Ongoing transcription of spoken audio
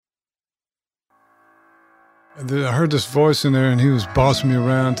I heard this voice in there, and he was bossing me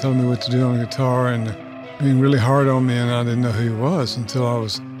around, telling me what to do on the guitar, and being really hard on me, and I didn't know who he was until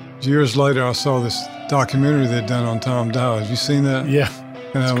years later, I saw this documentary they'd done on Tom Dowell. Have you seen that? Yeah.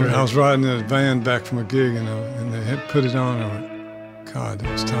 And I was riding in a van back from a gig, and they had put it on, and I went, God, it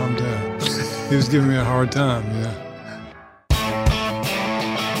was Tom Dowell. He was giving me a hard time, yeah.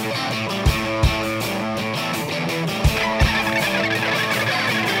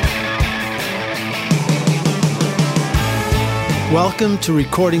 Welcome to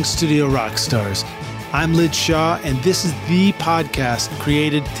Recording Studio Rockstars. I'm Lid Shaw, and this is the podcast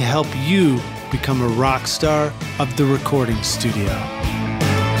created to help you become a rock star of the recording studio.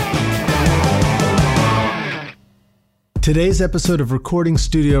 Today's episode of Recording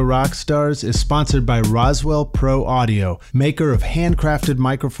Studio Rockstars is sponsored by Roswell Pro Audio, maker of handcrafted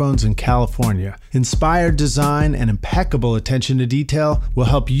microphones in California. Inspired design and impeccable attention to detail will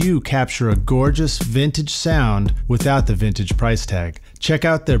help you capture a gorgeous vintage sound without the vintage price tag. Check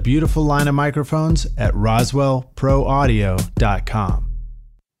out their beautiful line of microphones at roswellproaudio.com.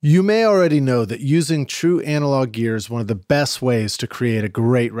 You may already know that using true analog gear is one of the best ways to create a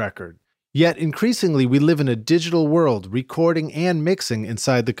great record. Yet increasingly, we live in a digital world, recording and mixing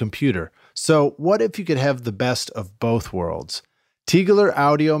inside the computer. So what if you could have the best of both worlds? Tigler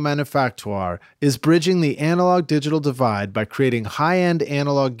Audio Manufaktur is bridging the analog-digital divide by creating high-end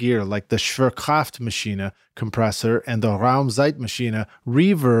analog gear like the Schwerkraftmaschine compressor and the Raumzeitmaschine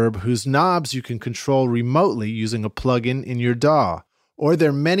reverb, whose knobs you can control remotely using a plugin in your DAW. Or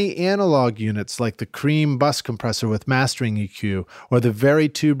their many analog units like the Cream bus compressor with mastering EQ, or the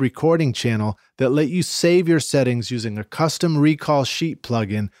Veritube recording channel that let you save your settings using a custom recall sheet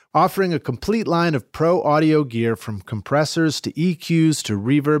plugin, offering a complete line of pro audio gear from compressors to EQs to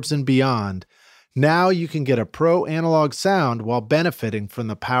reverbs and beyond. Now you can get a pro analog sound while benefiting from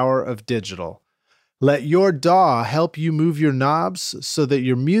the power of digital. Let your DAW help you move your knobs so that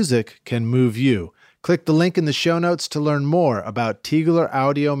your music can move you. Click the link in the show notes to learn more about Tigler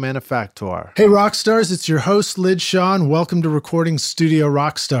Audio Manufaktur. Hey Rockstars, it's your host Lid Shaw, and welcome to Recording Studio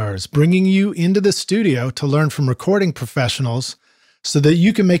Rockstars, bringing you into the studio to learn from recording professionals so that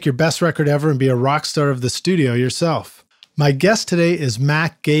you can make your best record ever and be a rock star of the studio yourself. My guest today is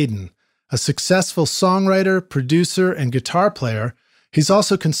Mac Gayden, a successful songwriter, producer, and guitar player. He's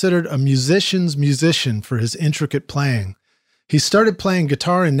also considered a musician's musician for his intricate playing. He started playing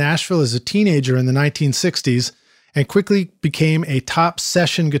guitar in Nashville as a teenager in the 1960s and quickly became a top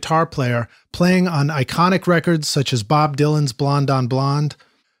session guitar player, playing on iconic records such as Bob Dylan's Blonde on Blonde.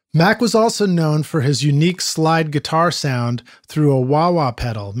 Mac was also known for his unique slide guitar sound through a wah-wah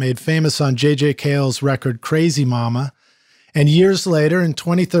pedal, made famous on J.J. Cale's record Crazy Mama. And years later, in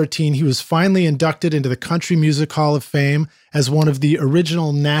 2013, he was finally inducted into the Country Music Hall of Fame as one of the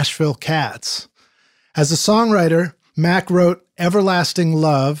original Nashville Cats. As a songwriter, Mac wrote Everlasting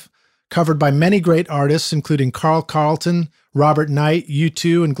Love, covered by many great artists, including Carl Carlton, Robert Knight,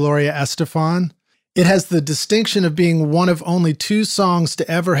 U2, and Gloria Estefan. It has the distinction of being one of only 2 songs to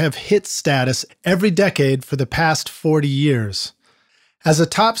ever have hit status every decade for the past 40 years. As a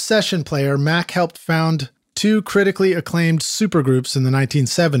top session player, Mac helped found 2 critically acclaimed supergroups in the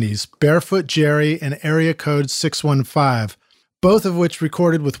 1970s, Barefoot Jerry and Area Code 615, both of which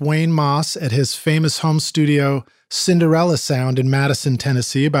recorded with Wayne Moss at his famous home studio Cinderella Sound in Madison,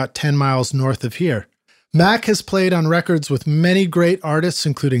 Tennessee, about 10 miles north of here. Mac has played on records with many great artists,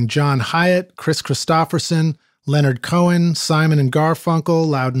 including John Hyatt, Chris Christopherson, Leonard Cohen, Simon and Garfunkel,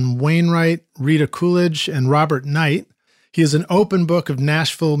 Loudon Wainwright, Rita Coolidge, and Robert Knight. He is an open book of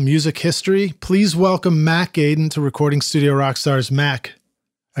Nashville music history. Please welcome Mac Gayden to Recording Studio Rockstars. Mac,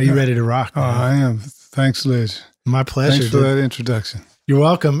 are you ready to rock? Oh, I am. Thanks, Liz. My pleasure. Thanks for that introduction. You're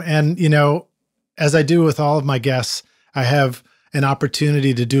welcome. And, you know, as I do with all of my guests, I have an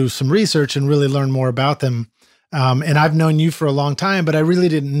opportunity to do some research and really learn more about them. And I've known you for a long time, but I really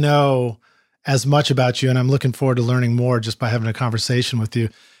didn't know as much about you. And I'm looking forward to learning more just by having a conversation with you.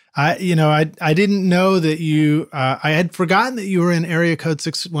 I didn't know that you, I had forgotten that you were in Area Code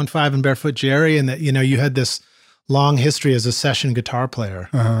 615 and Barefoot Jerry, and that, you know, you had this long history as a session guitar player.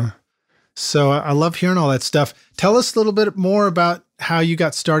 Uh-huh. So I love hearing all that stuff. Tell us a little bit more about how you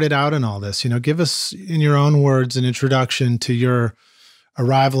got started out in all this. You know, give us, in your own words, an introduction to your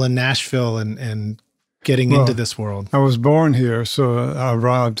arrival in Nashville and getting into this world. I was born here, so I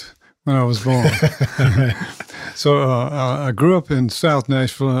arrived when I was born. Right. So I grew up in South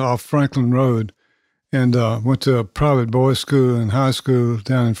Nashville off Franklin Road, and went to a private boys' school and high school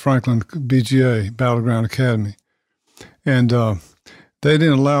down in Franklin, BGA, Battleground Academy. And they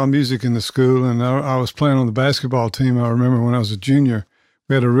didn't allow music in the school, and I was playing on the basketball team. I remember when I was a junior,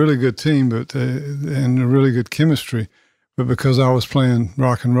 we had a really good team, but and a really good chemistry. But because I was playing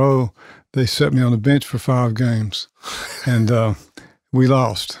rock and roll, they set me on the bench for 5 games, and we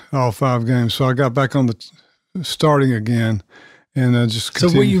lost all 5 games. So I got back on the starting again, and I just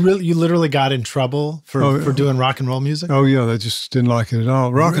continued. So you literally got in trouble for doing rock and roll music? Oh yeah, they just didn't like it at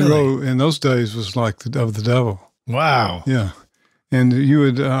all. Rock and roll in those days was like of the devil. Wow. Yeah, and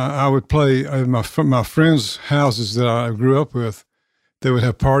I would play at my friends' houses that I grew up with. They would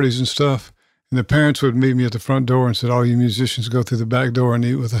have parties and stuff, and the parents would meet me at the front door and said, "All you musicians go through the back door and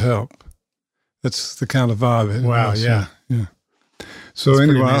eat with the help." That's the kind of vibe it was. Yeah. So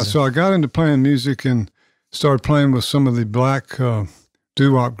anyway, so I got into playing music and started playing with some of the black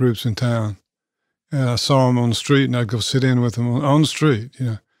doo-wop groups in town. And I saw them on the street, and I'd go sit in with them on the street,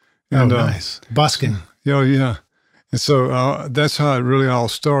 And, nice. Busking. Yeah. And so that's how it really all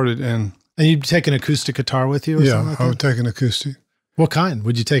started. And you'd take an acoustic guitar with you or something like that? I would take an acoustic. What kind?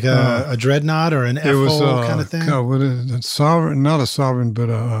 Would you take a dreadnought or an F-hole kind of thing? A sovereign, not a sovereign, but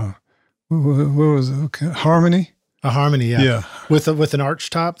what was it? Okay. Harmony? A Harmony, yeah. Yeah. With an arch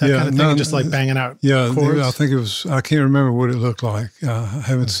top, that kind of thing, just like banging out chords? I think it was, I can't remember what it looked like. I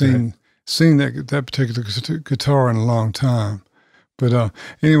haven't seen that particular guitar in a long time. But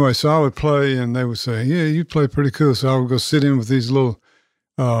anyway, so I would play, and they would say, "Yeah, you play pretty cool." So I would go sit in with these little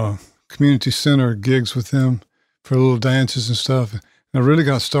community center gigs with them for little dances and stuff. And I really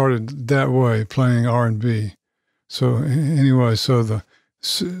got started that way, playing R&B. So anyway, so the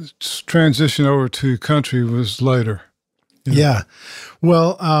transition over to country was later. Yeah.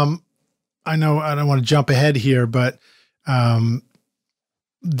 Well, I know I don't want to jump ahead here, but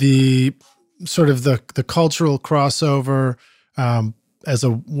the sort of the cultural crossover as a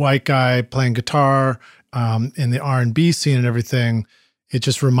white guy playing guitar in the R&B scene and everything, it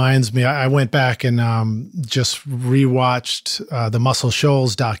just reminds me. I went back and just rewatched the Muscle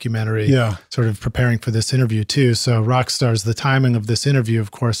Shoals documentary, sort of preparing for this interview too. So Rockstars, the timing of this interview,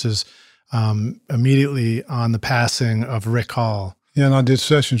 of course, is immediately on the passing of Rick Hall. Yeah, and I did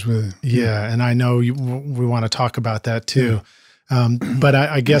sessions with him. Yeah, and I know we want to talk about that too. But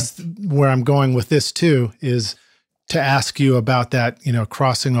I guess where I'm going with this too is to ask you about that,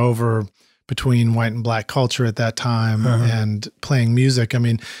 crossing over between white and black culture at that time and playing music. I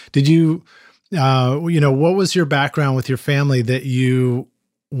mean, did you, what was your background with your family that you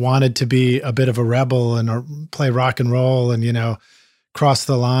wanted to be a bit of a rebel and play rock and roll and, cross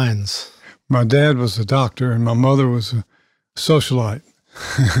the lines? My dad was a doctor and my mother was a socialite.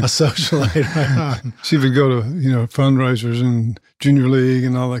 A socialite, right on. She would go to, fundraisers and junior league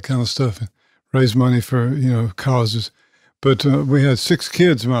and all that kind of stuff and raise money for, causes. But we had 6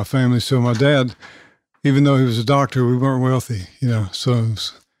 kids in my family, so my dad, even though he was a doctor, we weren't wealthy, So, it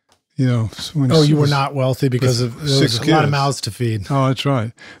was, you were not wealthy because there was a lot of mouths to feed. Oh, that's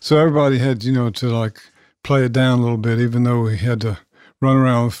right. So everybody had, to like play it down a little bit, even though we had to run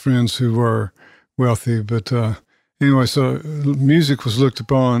around with friends who were wealthy. But anyway, so music was looked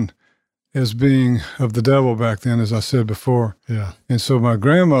upon as being of the devil back then, as I said before. Yeah. And so my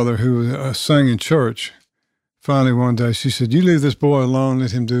grandmother, who sang in church, finally one day she said, "You leave this boy alone,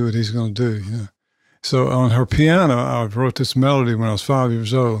 let him do what he's going to do." So on her piano, I wrote this melody when I was 5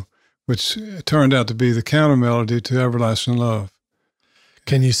 years old, which turned out to be the counter melody to Everlasting Love.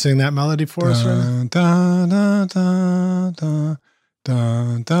 Can you sing that melody for us right now? Da, da, da, da,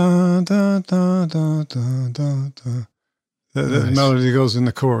 da, da, da, da, da, da, da. That melody goes in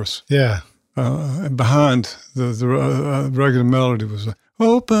the chorus. Yeah. Behind the regular melody was like,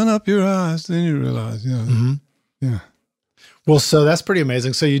 "Open up your eyes," then you realize, Yeah. Well, so that's pretty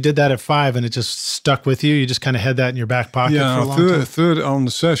amazing. So you did that at 5 and it just stuck with you? You just kind of had that in your back pocket for a long time? I threw it on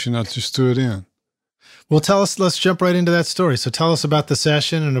the session. I just threw it in. Well, let's jump right into that story. So tell us about the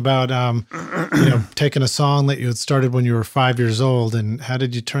session and about, taking a song that you had started when you were 5 years old, and how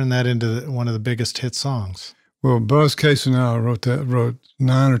did you turn that into one of the biggest hit songs? Well, Buzz Case and I wrote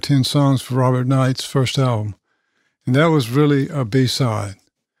 9 or 10 songs for Robert Knight's first album. And that was really a B-side,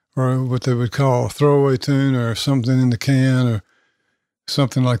 or what they would call a throwaway tune or something in the can or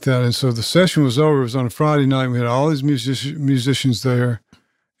something like that. And so the session was over. It was on a Friday night. We had all these musicians there.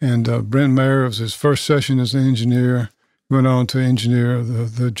 And Brent Mayer was his first session as an engineer, went on to engineer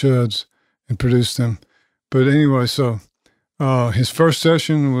the Judds and produce them. But anyway, so his first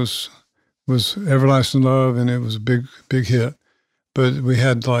session was Everlasting Love, and it was a big hit. But we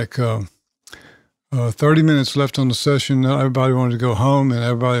had like 30 minutes left on the session. Everybody wanted to go home, and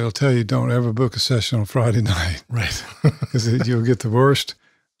everybody will tell you, don't ever book a session on Friday night. Right. Because you'll get the worst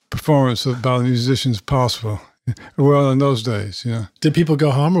performance by the musicians possible. Well, in those days, yeah. Did people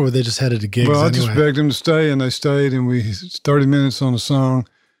go home or were they just headed to gigs Well, I anyway? just begged them to stay, and they stayed, and we 30 minutes on the song,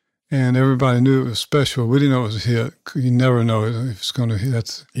 and everybody knew it was special. We didn't know it was a hit. You never know if it's going to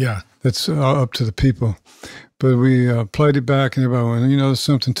hit. That's up to the people. But we played it back, and everybody went, there's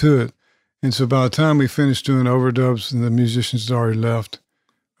something to it. And so by the time we finished doing overdubs and the musicians had already left,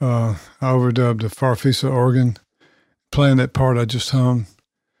 I overdubbed the Farfisa organ, playing that part I just hummed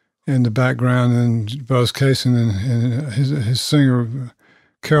in the background, and Buzz Cason and his singer,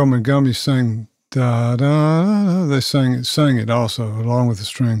 Carol Montgomery, sang da da da. They sang it also along with the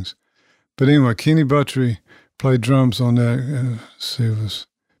strings. But anyway, Kenny Buttrey played drums on that. It was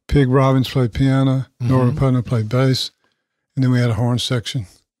Pig Robbins played piano, Nora Putnam played bass, and then we had a horn section.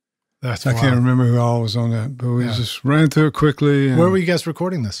 I can't remember who all was on that, but we just ran through it quickly. And where were you guys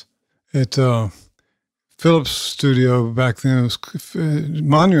recording this? At Phillips' studio back then. It was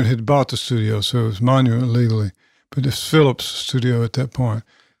Monument had bought the studio, so it was Monument legally, but it's Phillips' studio at that point.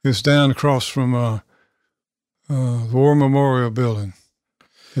 It was down across from the War Memorial Building.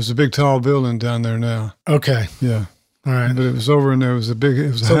 There's a big, tall building down there now. Okay. Yeah. All right. But it was over in there. It was a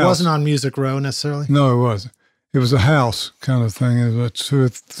house. So it wasn't on Music Row necessarily? No, it wasn't. It was a house kind of thing. It was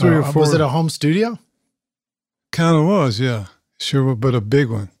three or four. Was it a home studio? Kind of was, yeah. Sure, but a big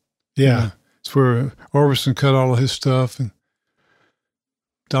one. Yeah. It's where Orbison cut all of his stuff, and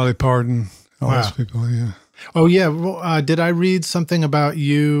Dolly Parton, all those people, yeah. Oh, yeah. Well, did I read something about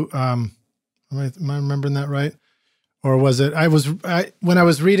you? Am I remembering that right? Or was it, when I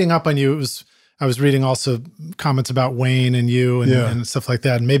was reading up on you, I was reading also comments about Wayne and you and stuff like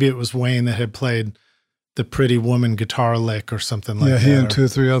that. And maybe it was Wayne that had played the Pretty Woman guitar lick or something like that. Yeah, he and 2 or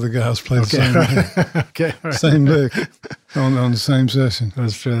 3 other guys played the same lick. Okay, right. Same lick on the same session.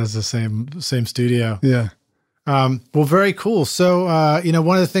 That's the same studio. Yeah. Well, very cool. So,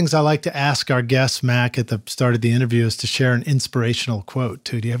 one of the things I like to ask our guests, Mac, at the start of the interview is to share an inspirational quote,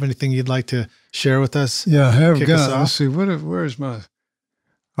 too. Do you have anything you'd like to share with us? Yeah, I have got. Let's see, where's my...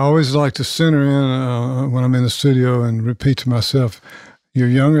 I always like to center in when I'm in the studio and repeat to myself, you're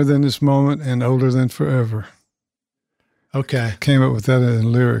younger than this moment and older than forever. Okay. Came up with that in a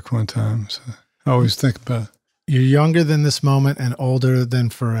lyric one time, so I always think about it. You're younger than this moment and older than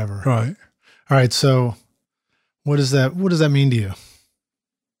forever. Right. All right, so what does that mean to you?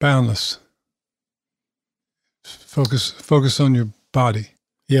 Boundless. Focus on your body.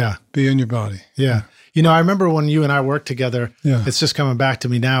 Yeah. Be in your body. Yeah. I remember when you and I worked together, yeah. It's just coming back to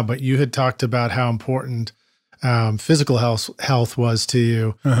me now, but you had talked about how important physical health was to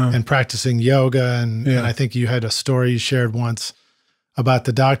you and practicing yoga. And I think you had a story you shared once about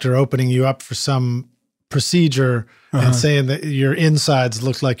the doctor opening you up for some procedure and saying that your insides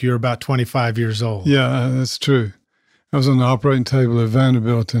looked like you were about 25 years old. Yeah, that's true. I was on the operating table at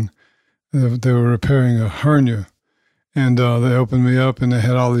Vanderbilt, and they were repairing a hernia. And they opened me up, and they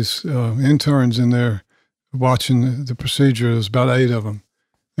had all these interns in there watching the procedure. There was about 8 of them.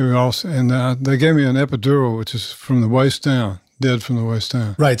 They were all, and they gave me an epidural, which is from the waist down, dead from the waist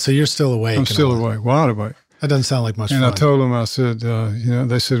down. Right, so you're still awake. I'm still awake, wide awake. That doesn't sound like much fun. And I told them, I said,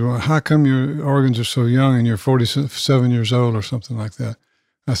 they said, well, how come your organs are so young and you're 47 years old or something like that?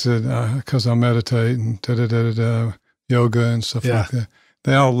 I said, because I meditate and yoga and stuff like that.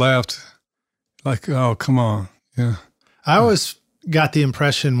 They all laughed like, oh, come on, yeah. I always got the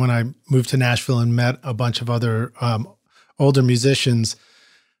impression when I moved to Nashville and met a bunch of other older musicians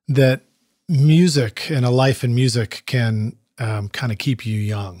that music and a life in music can kind of keep you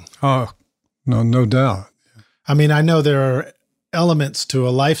young. Oh, no doubt. I mean, I know there are elements to a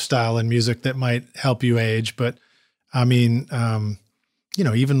lifestyle in music that might help you age, but I mean,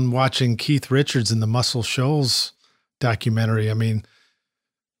 even watching Keith Richards in the Muscle Shoals documentary, I mean,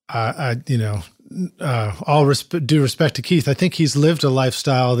 all due respect to Keith, I think he's lived a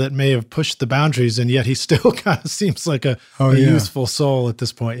lifestyle that may have pushed the boundaries, and yet he still kind of seems like a youthful soul at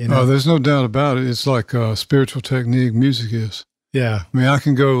this point. Oh, there's no doubt about it. It's like a spiritual technique music is. Yeah. I mean, I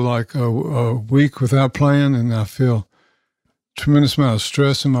can go like a week without playing, and I feel tremendous amount of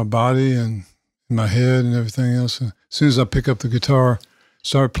stress in my body and in my head and everything else. And as soon as I pick up the guitar,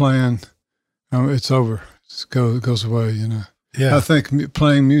 start playing, it's over. It goes away, Yeah. I think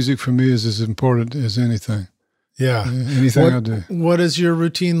playing music for me is as important as anything. Yeah. Anything I do. What is your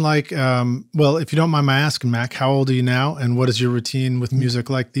routine like? Well, if you don't mind my asking, Mac, how old are you now? And what is your routine with music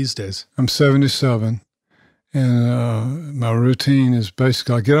like these days? I'm 77. And my routine is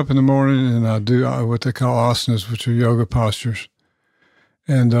basically I get up in the morning and I do what they call asanas, which are yoga postures.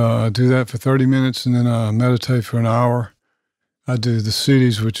 And I do that for 30 minutes, and then I meditate for an hour. I do the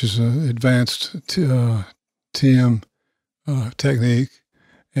siddhis, which is an advanced TM technique,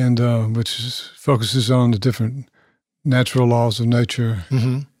 and focuses on the different natural laws of nature,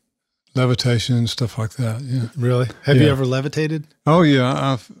 levitation and stuff like that. Yeah. Really? Have you ever levitated? Oh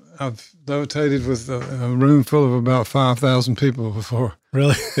yeah, I've levitated with a room full of about 5,000 people before.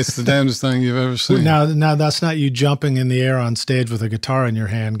 Really? It's the damnedest thing you've ever seen. Now that's not you jumping in the air on stage with a guitar in your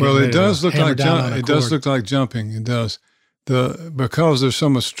hand. Well, it does look like jumping. It does. Because there's so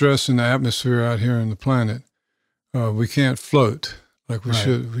much stress in the atmosphere out here on the planet, we can't float like we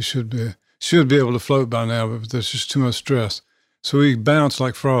should. We should be able to float by now, but there's just too much stress. So we bounce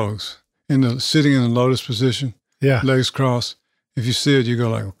like frogs sitting in the lotus position, legs crossed. If you see it, you go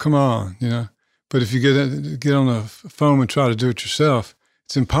like, well, "Come on," you know. But if you get on the foam and try to do it yourself,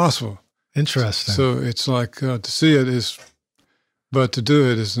 it's impossible. Interesting. So it's like to see it is, but to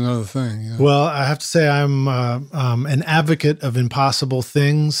do it is another thing. You know? Well, I have to say I'm an advocate of impossible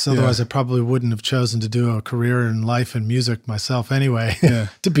things. Otherwise, I probably wouldn't have chosen to do a career in life and music myself anyway,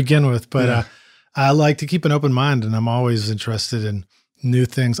 to begin with. But I like to keep an open mind, and I'm always interested in new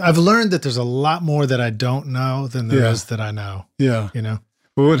things. I've learned that there's a lot more that I don't know than there is that I know. Yeah. You know?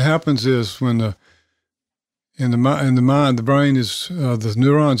 Well, what happens is when in the mind, the brain is, the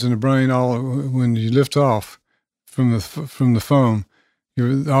neurons in the brain, when you lift off from the foam,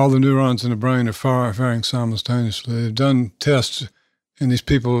 all the neurons in the brain are firing simultaneously. They've done tests in these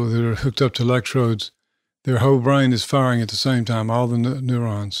people that are hooked up to electrodes. Their whole brain is firing at the same time, all the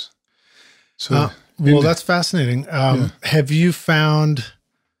neurons. So, well, that's fascinating. Have you found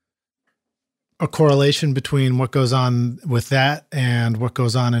a correlation between what goes on with that and what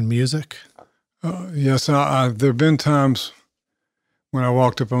goes on in music? Yes. There have been times when I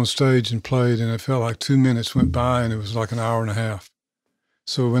walked up on stage and played, and it felt like 2 minutes went by, and it was like an hour and a half.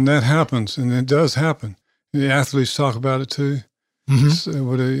 So when that happens, and it does happen, the athletes talk about it too. So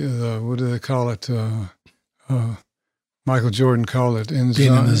what do they call it? Michael Jordan called it in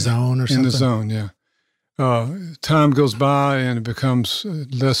the zone or something. In the zone, yeah. Time goes by and it becomes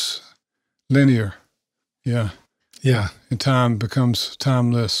less linear. Yeah. Yeah. And time becomes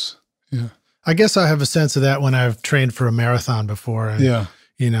timeless. Yeah. I guess I have a sense of that when I've trained for a marathon before. And,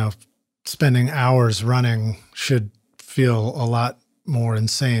 you know, spending hours running should feel a lot more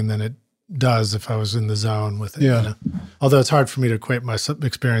insane than it does if I was in the zone with it. Yeah. You know? Although it's hard for me to equate my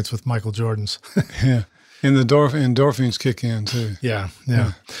experience with Michael Jordan's. Yeah. And the endorphins kick in too. Yeah.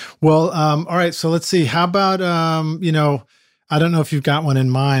 Well, all right. So let's see. How about, you know, I don't know if you've got one in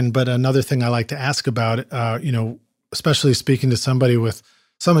mind, but another thing I like to ask about, you know, especially speaking to somebody with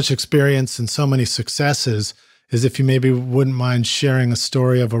so much experience and so many successes, is if you maybe wouldn't mind sharing a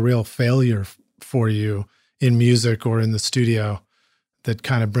story of a real failure for you in music or in the studio that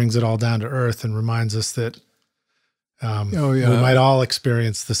kind of brings it all down to earth and reminds us that we might all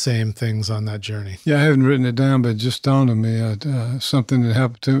experience the same things on that journey. Yeah, I haven't written it down, but it just dawned on me. Something that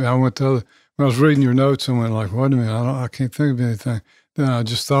happened to me. When I was reading your notes, I went like, wait a minute, I can't think of anything. Then I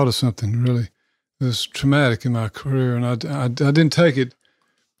just thought of something really. It was traumatic in my career, and I didn't take it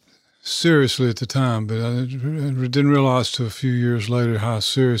seriously at the time, but I didn't realize till a few years later how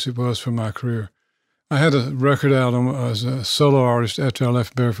serious it was for my career. I had a record out as a solo artist after I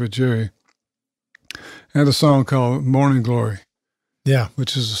left Barefoot Jerry. I had a song called Morning Glory,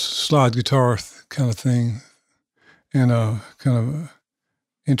 which is a slide guitar kind of thing, and a kind of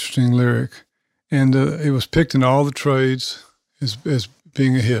interesting lyric. And it was picked in all the trades as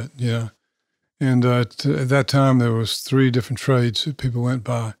being a hit, And at that time, there was 3 different trades that people went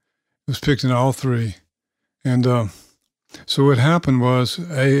by. It was picked in all 3. And so what happened was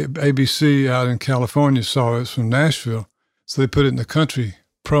ABC out in California saw it from Nashville, so they put it in the country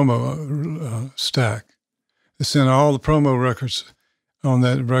promo stack. They sent all the promo records on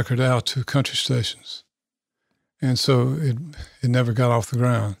that record out to country stations. And so it never got off the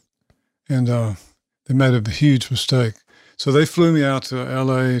ground. And they made a huge mistake. So they flew me out to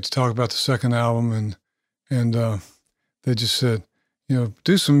L.A. to talk about the second album, and they just said,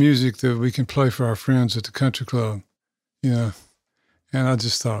 do some music that we can play for our friends at the country club, And I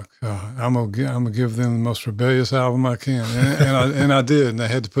just thought, I'm gonna give them the most rebellious album I can, and I did, and they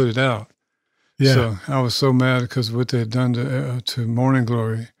had to put it out. Yeah. So I was so mad because of what they had done to Morning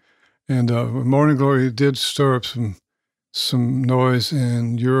Glory, and Morning Glory did stir up some noise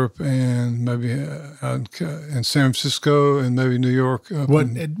in Europe and maybe in San Francisco and maybe New York.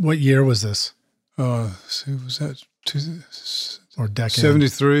 What year was this? Was that or decade?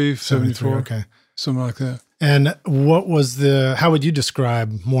 73, 74, okay, something like that. And how would you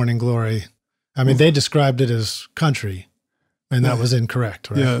describe Morning Glory? I mean, they described it as country, and that was incorrect,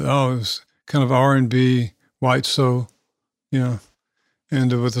 right? Yeah, it was kind of R&B, white soul, and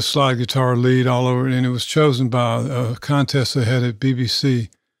with a slide guitar lead all over it. And it was chosen by a contest they had at BBC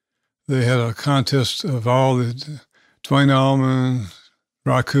they had a contest of all the Dwayne Allman,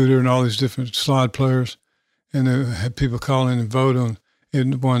 Roy Cooter, and all these different slide players, and they had people call in and vote on.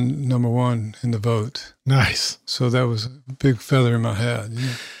 It won number one in the vote. Nice. So that was a big feather in my hat.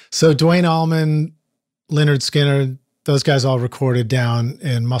 Yeah. So Dwayne Allman, Leonard Skinner, those guys all recorded down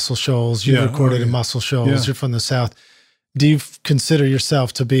in Muscle Shoals. You recorded in Muscle Shoals. Yeah. You're from the South. Do you consider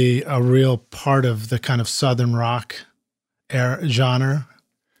yourself to be a real part of the kind of Southern rock genre?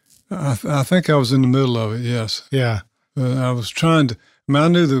 I think I was in the middle of it, yes. Yeah. I was trying to, I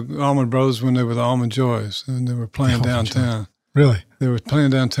knew the Allman Brothers when they were the Allman Joys, and they were playing downtown. Really? They were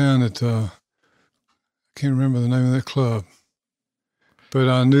playing downtown at, I can't remember the name of that club, but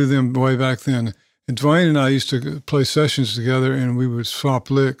I knew them way back then. And Dwayne and I used to play sessions together, and we would swap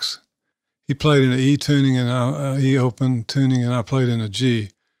licks. He played in an E tuning and E open tuning, and I played in a G.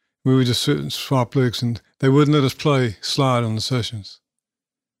 We would just sit and swap licks, and they wouldn't let us play slide on the sessions.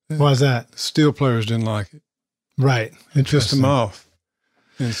 Why is that? Steel players didn't like it. Right. It pissed them off.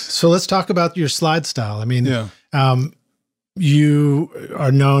 So let's talk about your slide style. I mean, yeah. You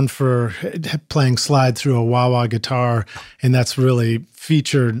are known for playing slide through a wah-wah guitar, and that's really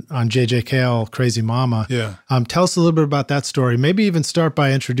featured on J.J. Cale, Crazy Mama. Yeah. Tell us a little bit about that story. Maybe even start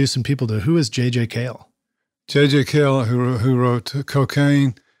by introducing people to who is J.J. Cale. J.J. Cale, who wrote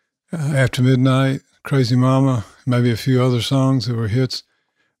Cocaine, After Midnight, Crazy Mama, maybe a few other songs that were hits,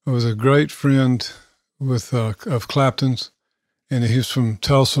 was a great friend of Clapton's, and he was from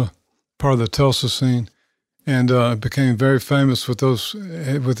Tulsa, part of the Tulsa scene. And became very famous with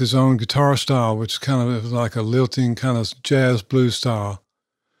his own guitar style, which kind of like a lilting kind of jazz blues style,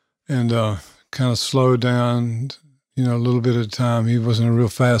 and kind of slowed down, a little bit at a time. He wasn't a real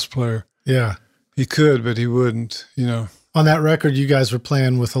fast player. Yeah, he could, but he wouldn't. On that record, you guys were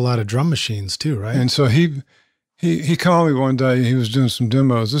playing with a lot of drum machines too, right? And so he called me one day. He was doing some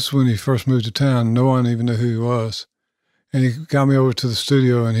demos. This is when he first moved to town. No one even knew who he was. And he got me over to the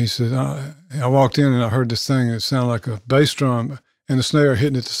studio, and he said, I walked in and I heard this thing. It sounded like a bass drum and a snare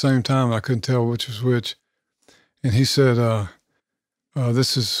hitting at the same time. I couldn't tell which was which. And he said,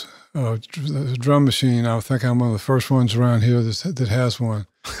 this is a drum machine. I think I'm one of the first ones around here that has one.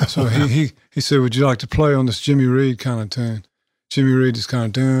 So he said, would you like to play on this Jimmy Reed kind of tune? Jimmy Reed is kind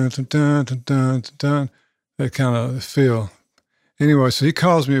of dun, dun, dun, dun, dun, dun, dun, that kind of feel. Anyway, so he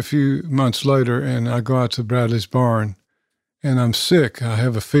calls me a few months later, and I go out to Bradley's barn. And I'm sick. I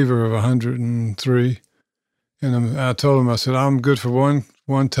have a fever of 103. And I told him, I said, I'm good for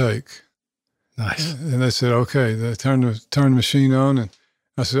one take. Nice. And they said, okay. They turned the machine on, and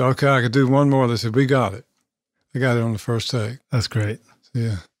I said, okay, I could do one more. They said, we got it. They got it on the first take. That's great.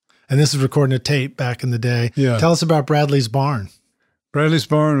 Yeah. And this is recording a tape back in the day. Yeah. Tell us about Bradley's barn. Bradley's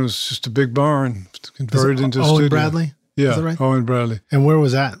barn was just a big barn converted into a studio. Owen Bradley? Yeah. Is that right? Owen Bradley. And where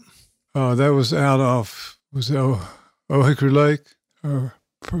was that? That was out off, Hickory Lake, or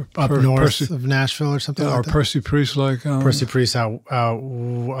up north of Nashville or something like that? Or Percy Priest Lake. Percy Priest out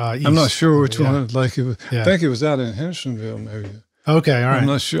east. I'm not sure which one lake it was. Yeah. I think it was out in Hendersonville, maybe. Okay, all right.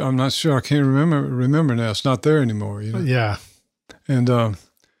 I'm not sure. I can't remember now. It's not there anymore. Yeah. And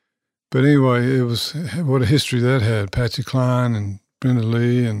but anyway, it was what a history that had. Patsy Cline and Brenda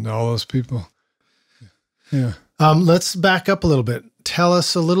Lee and all those people. Yeah. Let's back up a little bit. Tell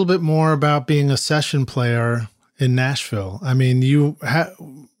us a little bit more about being a session player in Nashville. I mean, you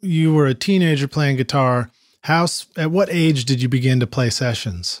were a teenager playing guitar. At what age did you begin to play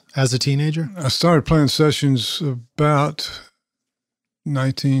sessions as a teenager? I started playing sessions about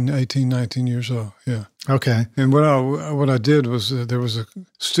 19 years old. Yeah. Okay. And what I did was there was a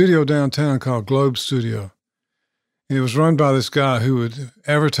studio downtown called Globe Studio. And it was run by this guy who would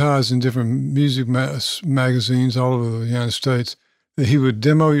advertise in different music magazines all over the United States that he would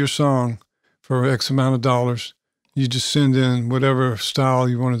demo your song for X amount of dollars. You just send in whatever style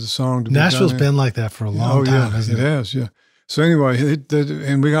you wanted the song to be done in. Nashville's been like that for a long time, hasn't it? It has, yeah. So anyway,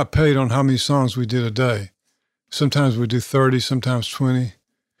 and we got paid on how many songs we did a day. Sometimes we do 30, sometimes 20.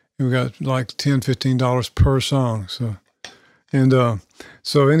 And we got like $10, $15 per song. So, and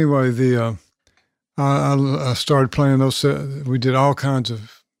so anyway, I started playing those. We did all kinds of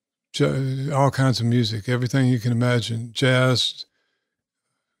music, everything you can imagine, jazz,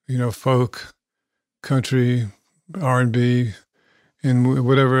 folk, country, R&B, and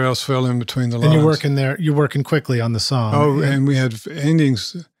whatever else fell in between the lines. And you're working quickly on the song. Oh, and we had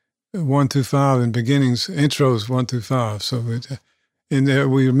endings 1 through 5 and beginnings, intros 1 through 5. So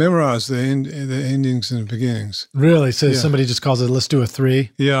we memorized the endings and the beginnings. Really? So somebody just calls it, let's do a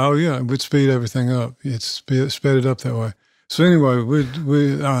 3? Yeah. Oh, yeah. We'd speed everything up. It sped it up that way. So anyway,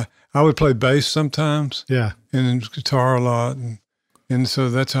 I would play bass sometimes. Yeah. And then guitar a lot. And And so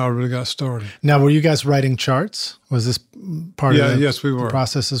that's how I really got started. Now, were you guys writing charts? Was this part of yes, we were. the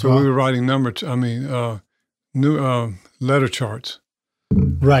process as So well? we were writing new letter charts.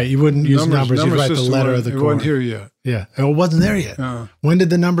 Right. You wouldn't use numbers. You'd write the letter of the chord. It wasn't here yet. Yeah. It wasn't there yet. When did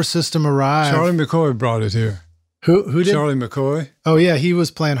the number system arrive? Charlie McCoy brought it here. Who did? Charlie McCoy. Oh, yeah. He was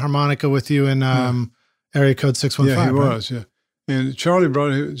playing harmonica with you in area code 615. Yeah, he right? was, yeah. And Charlie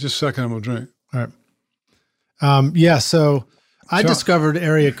brought it. Just a second, I'm going to drink. All right. So I discovered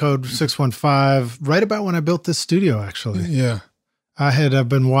area code 615 right about when I built this studio, actually. Yeah. I had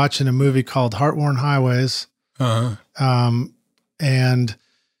been watching a movie called Heart-Worn Highways. And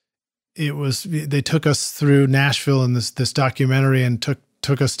they took us through Nashville in this documentary and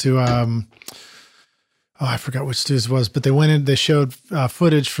took us to, I forgot which studios it was, but they showed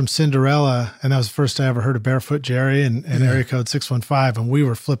footage from Cinderella, and that was the first I ever heard of Barefoot Jerry and area code 615, and we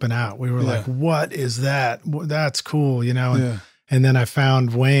were flipping out. We were like, what is that? That's cool, And then I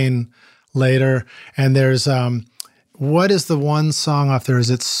found Wayne later, and there's, what is the one song off there? Is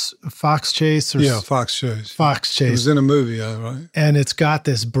it Fox Chase? Fox Chase. Fox Chase. It was in a movie, right? And it's got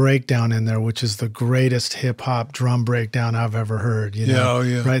this breakdown in there, which is the greatest hip hop drum breakdown I've ever heard.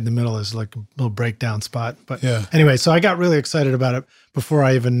 Right in the middle is like a little breakdown spot. But anyway, so I got really excited about it before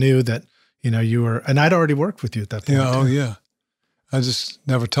I even knew that, you were, and I'd already worked with you at that point. I just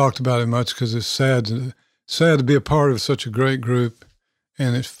never talked about it much because it's sad to be a part of such a great group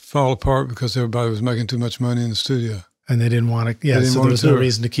and it fall apart because everybody was making too much money in the studio. And they didn't want to, so there was no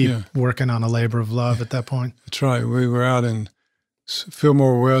reason to keep working on a labor of love at that point. That's right. We were out in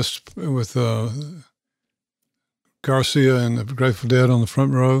Fillmore West with Garcia and the Grateful Dead on the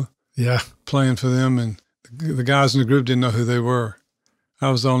front row. Yeah. Playing for them. And the guys in the group didn't know who they were.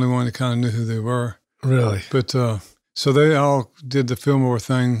 I was the only one that kind of knew who they were. Really? But so they all did the Fillmore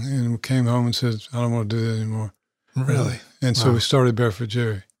thing and came home and said, I don't want to do that anymore. Really? And so we started Barefoot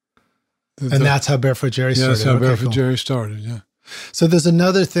Jerry. And that's how Barefoot Jerry started. Yeah, that's how Barefoot Jerry started, yeah. So there's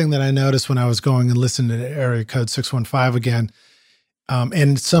another thing that I noticed when I was going and listening to area code 615 again,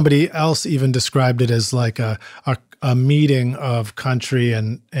 and somebody else even described it as like a meeting of country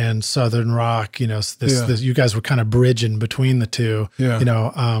and Southern rock. This you guys were kind of bridging between the two. Yeah.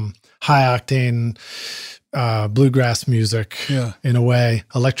 High octane bluegrass music in a way,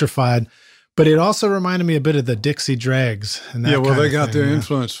 electrified. But it also reminded me a bit of the Dixie Dregs. And that they got their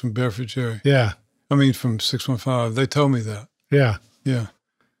influence from Barefoot Jerry. Yeah. I mean, from 615. They told me that. Yeah. Yeah.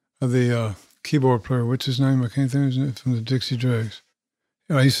 The keyboard player, what's his name? I can't think of his name, from the Dixie Dregs.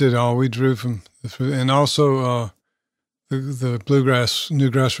 He said, we drew from, and also the Bluegrass,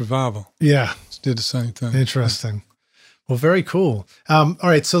 Newgrass Revival. Yeah. Did the same thing. Interesting. Well, very cool. All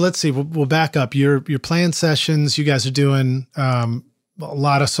right, so let's see. We'll back up. You're playing sessions. You guys are doing a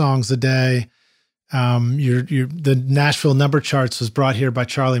lot of songs a day. The Nashville number charts was brought here by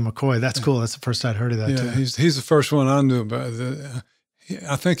Charlie McCoy. That's cool. That's the first I'd heard of that too. He's the first one I knew about.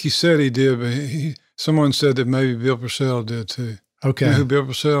 I think he said he did, but someone said that maybe Bill Purcell did too. Okay. You know who Bill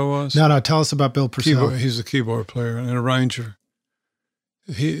Purcell was? No, tell us about Bill Purcell. He's a keyboard player and an arranger.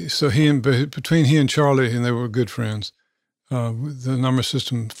 Between he and Charlie, and they were good friends, the number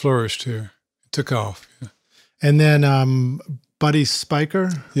system flourished here. It took off. Yeah. And then Buddy Spiker,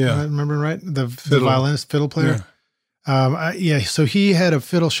 I remember right? The violinist, fiddle player. Yeah. So he had a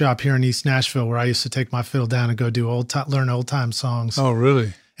fiddle shop here in East Nashville where I used to take my fiddle down and go do learn old time songs. Oh,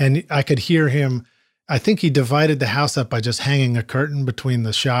 really? And I could hear him. I think he divided the house up by just hanging a curtain between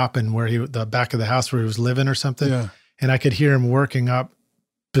the shop and the back of the house where he was living or something. Yeah. And I could hear him working up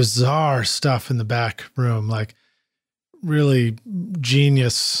bizarre stuff in the back room, like really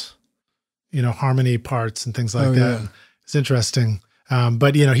genius, harmony parts and things like that. Yeah. It's interesting.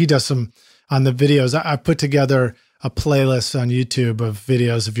 But, he does some on the videos. I put together a playlist on YouTube of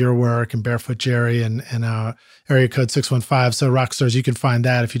videos of your work and Barefoot Jerry and area code 615. So Rockstars, you can find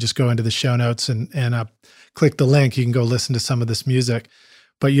that if you just go into the show notes and click the link. You can go listen to some of this music.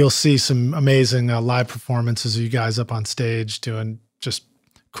 But you'll see some amazing live performances of you guys up on stage doing just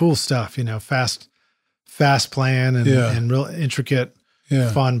cool stuff, fast playing and real intricate,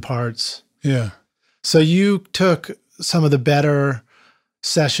 fun parts. Yeah. So you took some of the better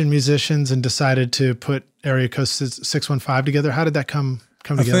session musicians and decided to put area code 615 together. How did that come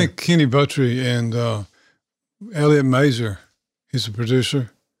together? I think Kenny Buttrey and Elliot Mazer, he's a producer.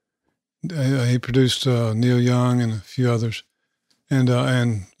 He produced Neil Young and a few others, and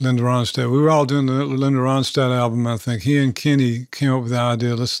Linda Ronstadt. We were all doing the Linda Ronstadt album, I think. He and Kenny came up with the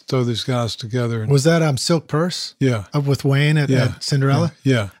idea, let's throw these guys together. Was that Silk Purse? Yeah. Up with Wayne at Cinderella?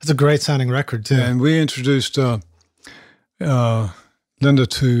 Yeah. It's a great sounding record, too. And we introduced Linda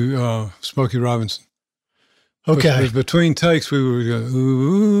to Smokey Robinson. Okay. Between takes, we would go,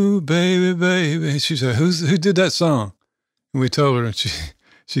 ooh, baby, baby. And she said, who did that song? And we told her, and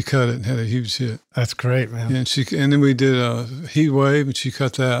she cut it and had a huge hit. That's great, man. And then we did Heat Wave, and she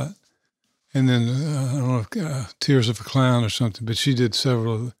cut that. And then, I don't know, Tears of a Clown or something, but she did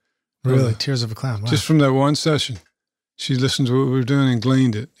several of them. Really? Tears of a Clown. Wow. Just from that one session. She listened to what we were doing and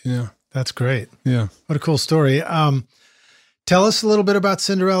gleaned it, That's great. Yeah. What a cool story. Tell us a little bit about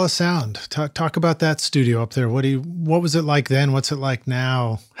Cinderella Sound. Talk about that studio up there. What was it like then? What's it like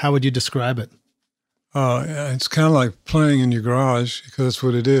now? How would you describe it? It's kind of like playing in your garage, because that's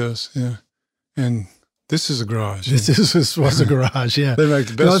what it is. Yeah. And this is a garage. This was a garage. Yeah. They make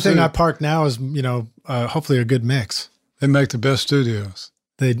the best. The only thing I park now is, hopefully a good mix. They make the best studios.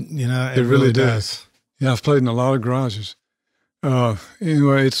 It really does. Yeah. I've played in a lot of garages.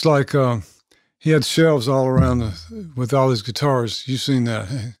 Anyway, it's like, he had shelves all around with all his guitars. You've seen that.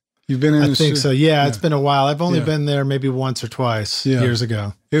 You've been in I think so. Yeah, it's been a while. I've only been there maybe once or twice years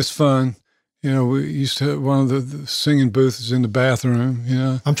ago. It's fun. We used to have one of the singing booths in the bathroom,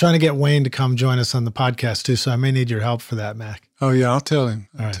 I'm trying to get Wayne to come join us on the podcast too, so I may need your help for that, Mac. Oh, yeah, I'll tell him.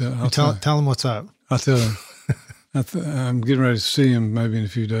 All right. Tell him what's up. I'll tell him. I'm getting ready to see him maybe in a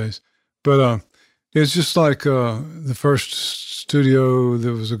few days. But it's just like the first studio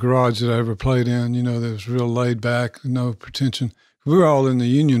that was a garage that I ever played in, that was real laid back, no pretension. We were all in the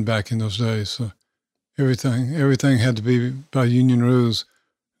union back in those days, so everything had to be by union rules.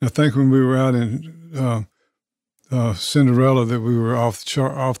 I think when we were out in Cinderella that we were off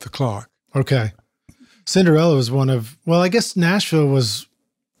the clock. Okay. Cinderella was I guess Nashville was,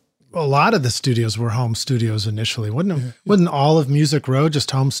 a lot of the studios were home studios initially. Wasn't all of Music Row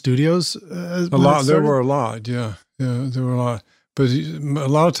just home studios? There were a lot, yeah. Yeah, there were a lot. But a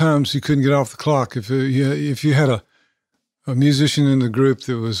lot of times you couldn't get off the clock. If you had a musician in the group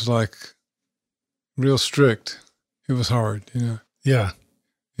that was like real strict, it was hard, Yeah.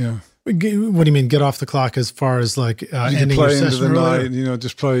 Yeah. What do you mean, get off the clock as far as like ending your session? You could play into the night,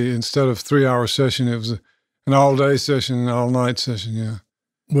 just play, instead of 3-hour session, it was an all-day session, an all-night session, yeah.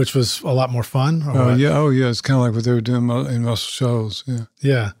 Which was a lot more fun? Yeah. It's kind of like what they were doing in Muscle Shoals, yeah.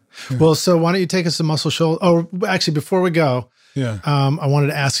 Yeah. Well, so why don't you take us to Muscle Shoals? Oh, actually, before we go, I wanted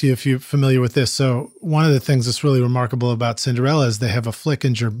to ask you if you're familiar with this. So one of the things that's really remarkable about Cinderella is they have a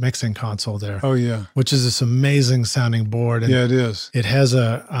Flickinger mixing console there. Oh, yeah. Which is this amazing sounding board. And yeah, it is. it has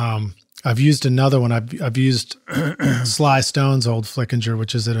I've used another one. I've used Sly Stone's old Flickinger,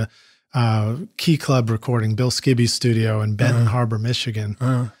 which is at a Key Club recording, Bill Skibby's studio in Benton Harbor, Michigan.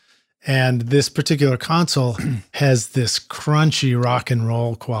 And this particular console has this crunchy rock and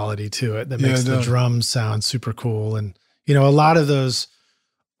roll quality to it that makes the drums sound super cool. And, a lot of those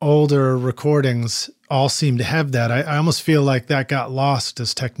older recordings all seem to have that. I almost feel like that got lost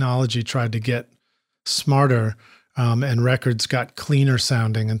as technology tried to get smarter and records got cleaner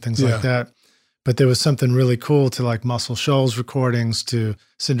sounding and things like that. But there was something really cool to like Muscle Shoals recordings, to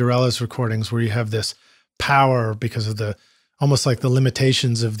Cinderella's recordings, where you have this power because of almost like the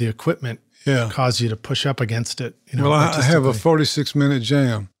limitations of the equipment cause you to push up against it. Well, I have a 46-minute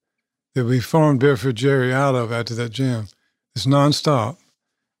jam that we formed Barefoot Jerry out of after that jam. It's nonstop.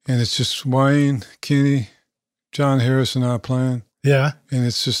 And it's just Wayne, Kenny, John Harris, and I playing. Yeah. And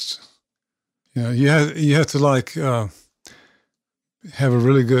it's just, you have to like have a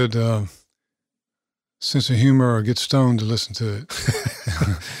really good sense of humor or get stoned to listen to it.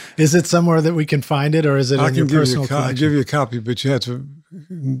 Is it somewhere that we can find it, or is it in your personal collection? I'll give you a copy, but you have to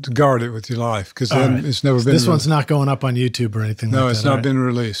guard it with your life, because it's never been. This one's not going up on YouTube or anything like that. No, it's not been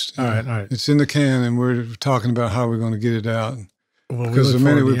released. All right. It's in the can, and we're talking about how we're going to get it out. Because the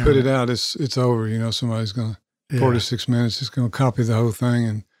minute we put it out, it's over. Somebody's going to, 46 minutes, is going to copy the whole thing,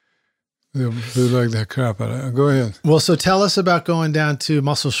 and they'll bootleg that crap out of it. Go ahead. Well, so tell us about going down to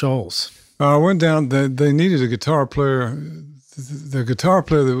Muscle Shoals. I went down. They needed a guitar player. The guitar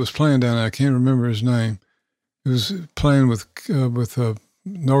player that was playing down there, I can't remember his name. He was playing with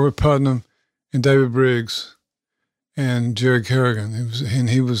Norbert Putnam and David Briggs and Jerry Kerrigan.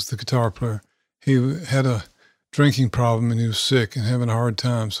 He was the guitar player. He had a drinking problem, and he was sick and having a hard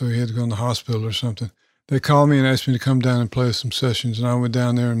time, so he had to go in the hospital or something. They called me and asked me to come down and play some sessions, and I went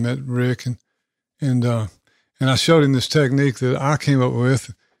down there and met Rick, and I showed him this technique that I came up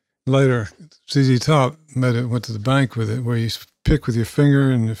with. Later, ZZ Top went to the bank with it, where you pick with your finger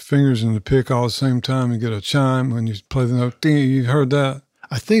and the fingers and the pick all at the same time and get a chime when you play the note. Ding, you heard that?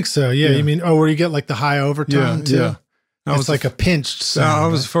 I think so, yeah. You mean, where you get like the high overtone too? Yeah. It's like a pinched sound. I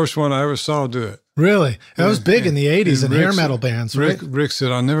was the first one I ever saw do it. Really? That was big in the 80s in hair metal bands, right? Rick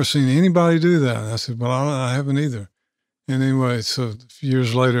said, I've never seen anybody do that. And I said, well, I haven't either. And anyway, so a few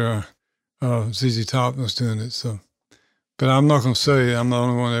years later, ZZ Top was doing it. So, but I'm not going to say I'm the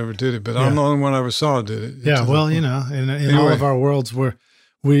only one that ever did it, but I'm the only one I ever saw did it. Yeah, well, in anyway, all of our worlds,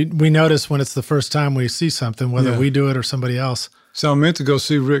 we notice when it's the first time we see something, whether we do it or somebody else. So I meant to go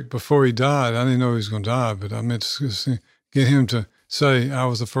see Rick before he died. I didn't know he was going to die, but I meant to get him to say I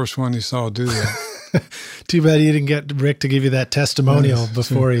was the first one he saw do that. Too bad you didn't get Rick to give you that testimonial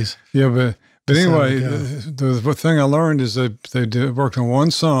before he's... Yeah, but anyway, the thing I learned is they worked on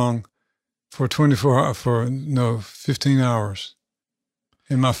one song for 15 hours,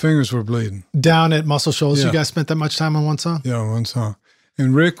 and my fingers were bleeding. Down at Muscle Shoals, you guys spent that much time on one song? Yeah, one song.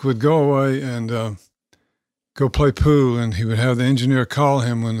 And Rick would go away and go play pool, and he would have the engineer call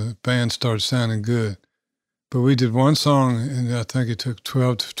him when the band started sounding good. But we did one song, and I think it took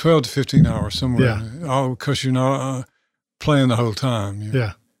 12 to 15 hours somewhere. Yeah. Because you're not playing the whole time.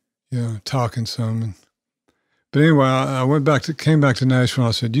 Talking some. But anyway, I came back to Nashville, and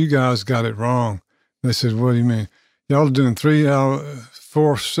I said, you guys got it wrong. They said, what do you mean? Y'all are doing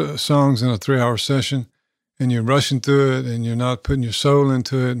 4 songs in a 3-hour session, and you're rushing through it, and you're not putting your soul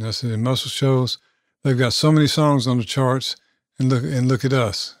into it. And I said, in Muscle Shoals, they've got so many songs on the charts, and look at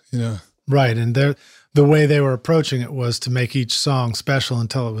us, Right, and the way they were approaching it was to make each song special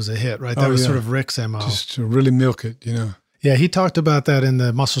until it was a hit, right? That was sort of Rick's MO. Just to really milk it, Yeah, he talked about that in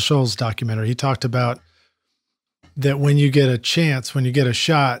the Muscle Shoals documentary. He talked about that when you get a chance, when you get a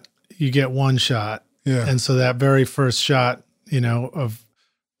shot, you get one shot. Yeah. And so that very first shot, of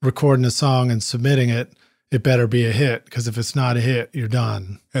recording a song and submitting it, it better be a hit, because if it's not a hit, you're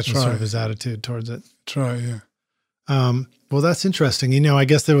done. That's right. Sort of his attitude towards it. That's right, yeah. Well, that's interesting. I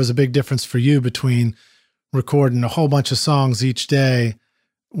guess there was a big difference for you between recording a whole bunch of songs each day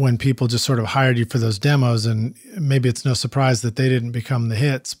when people just sort of hired you for those demos, and maybe it's no surprise that they didn't become the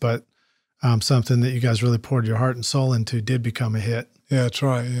hits, but something that you guys really poured your heart and soul into did become a hit. Yeah, that's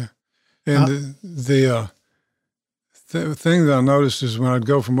right, yeah. And the thing that I noticed is when I'd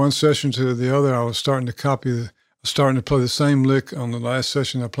go from one session to the other, I was starting to play the same lick on the last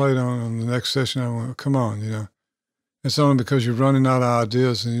session I played on the next session I went, come on, It's only because you're running out of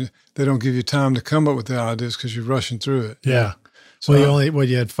ideas, and they don't give you time to come up with the ideas because you're rushing through it. Yeah. So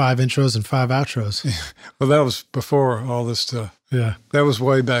you had 5 intros and 5 outros. Yeah. Well, that was before all this stuff. Yeah. That was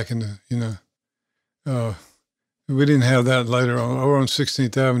way back in the, we didn't have that later on. Over on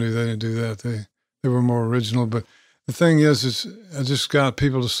 16th Avenue, they didn't do that. They were more original. But the thing is I just got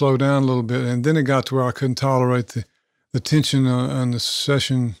people to slow down a little bit, and then it got to where I couldn't tolerate the tension on the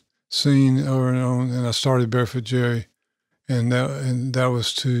session scene over and on, and I started Barefoot Jerry. And that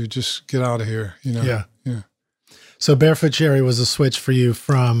was to just get out of here, Yeah. Yeah. So Barefoot Jerry was a switch for you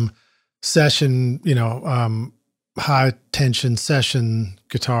from session, high tension session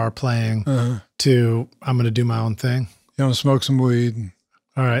guitar playing to I'm going to do my own thing. I'm going to smoke some weed.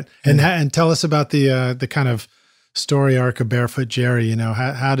 All right. And tell us about the kind of story arc of Barefoot Jerry.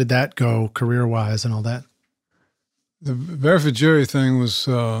 How did that go career wise and all that? The Barefoot Jerry thing was,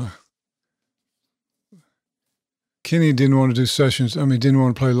 Kenny didn't want to do sessions. I mean, didn't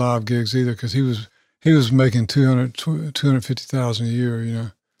want to play live gigs either, because he was making $250,000 a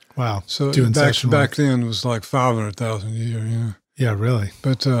year, Wow. So doing back then it was like $500,000 a year, Yeah, really.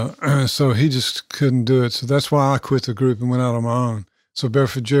 But so he just couldn't do it. So that's why I quit the group and went out on my own. So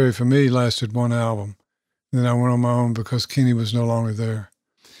Barefoot Jerry for me lasted 1 album. Then I went on my own because Kenny was no longer there.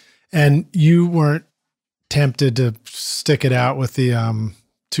 And you weren't tempted to stick it out with the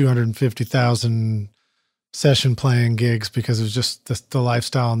 250,000 session playing gigs because it was just the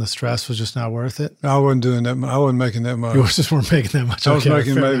lifestyle and the stress was just not worth it? I wasn't doing that. I wasn't making that much. You just weren't making that much. I was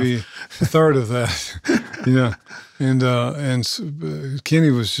making maybe a third of that, And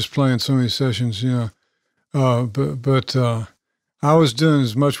Kenny was just playing so many sessions, But I was doing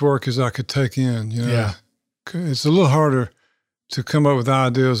as much work as I could take in, Yeah. It's a little harder to come up with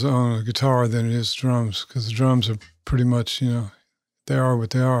ideas on a guitar than it is drums, because the drums are pretty much, they are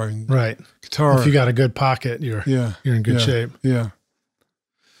what they are. And right. Guitar. If you got a good pocket, you're in good shape. Yeah.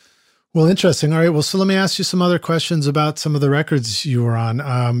 Well, interesting. All right. Well, so let me ask you some other questions about some of the records you were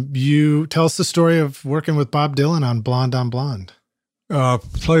on. You tell us the story of working with Bob Dylan on Blonde on Blonde.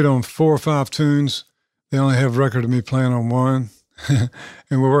 Played on 4 or 5 tunes. They only have record of me playing on one. And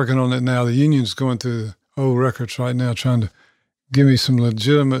we're working on it now. The union's going through the old records right now, trying to give me some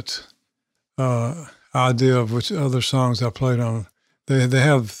legitimate idea of which other songs I played on. They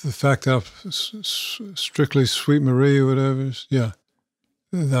have the fact that strictly Sweet Marie or whatever. Yeah.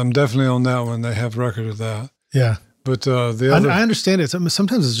 I'm definitely on that one. They have record of that. Yeah. But the other... I understand it.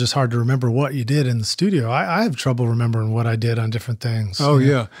 Sometimes it's just hard to remember what you did in the studio. I have trouble remembering what I did on different things. Oh,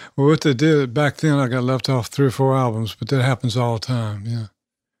 yeah. Well, what they did back then, I got left off 3 or 4 albums, but that happens all the time, yeah.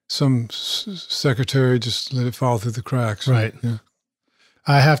 some secretary just let it fall through the cracks. Right. Yeah.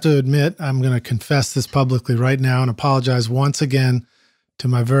 I have to admit, I'm going to confess this publicly right now and apologize once again to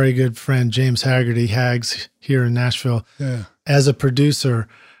my very good friend, James Haggerty, Hags, here in Nashville. Yeah. As a producer,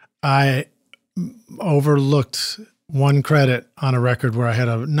 I overlooked one credit on a record where I had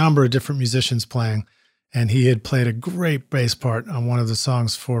a number of different musicians playing, and he had played a great bass part on one of the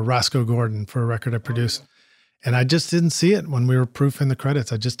songs for Roscoe Gordon for a record I produced. And I just didn't see it when we were proofing the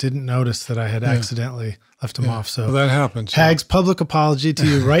credits. I just didn't notice that I had accidentally left him off. So well, that happens. Hags, public apology to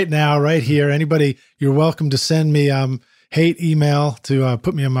you right now, right here. Anybody, you're welcome to send me hate email to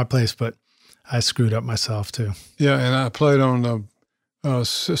put me in my place, but I screwed up myself too. Yeah, and I played on,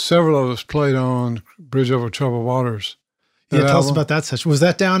 several of us played on Bridge Over Troubled Waters. Yeah, tell us about that session. Was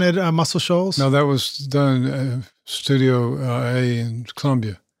that down at Muscle Shoals? No, that was done Studio A in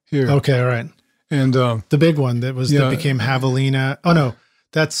Columbia here. Okay, all right. And the big one that became Javelina. Oh no,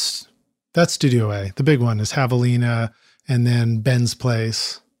 that's Studio A. The big one is Javelina, and then Ben's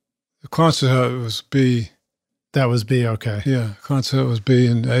Place. The concert hut was B. That was B. Okay. Yeah, concert hut was B,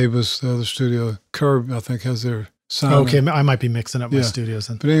 and A was the other studio. Curb, I think, has their sound. Okay, I might be mixing up my studios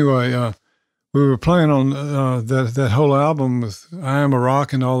then. But anyway, we were playing on that whole album with I Am a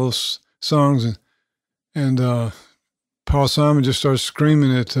Rock and all those songs, and Paul Simon just started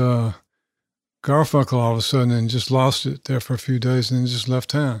screaming at Garfunkel all of a sudden and just lost it there for a few days and then just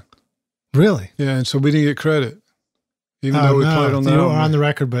left town. Really? Yeah, and so we didn't get credit, even though we played on the album. You were on the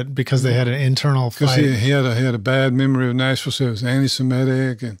record, but because they had an internal fight. Because he had a bad memory of Nashville, so it was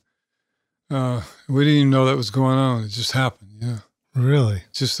anti-Semitic, and we didn't even know that was going on. It just happened, yeah. Really?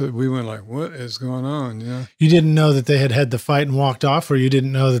 Just that we went like, what is going on, yeah? You didn't know that they had the fight and walked off, or you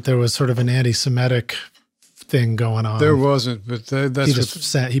didn't know that there was sort of an anti-Semitic thing going on? There wasn't, but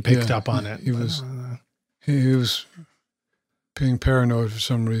he picked up on it. He was being paranoid for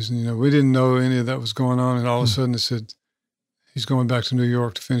some reason. You know, we didn't know any of that was going on, and all of a sudden it said he's going back to New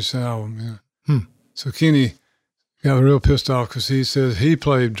York to finish the album. Yeah. So Kenny got real pissed off because he said he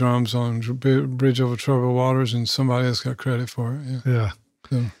played drums on Bridge Over Troubled Waters, and somebody else got credit for it. Yeah.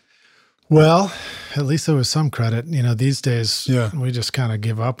 So. Well, at least there was some credit. You know, these days, yeah, we just kind of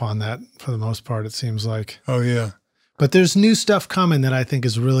give up on that for the most part, it seems like. Oh, yeah. But there's new stuff coming that I think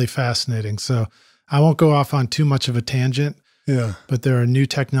is really fascinating. So I won't go off on too much of a tangent. Yeah. But there are new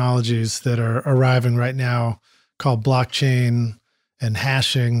technologies that are arriving right now called blockchain and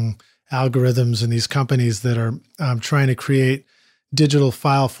hashing algorithms, and these companies that are trying to create digital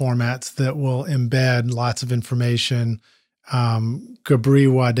file formats that will embed lots of information.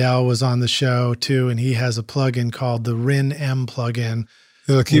 Gabri Waddell was on the show too, and he has a plugin called the RIN-M plugin.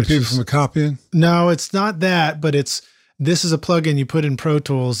 It'll keep people from copying? No, it's not that, but this is a plugin you put in Pro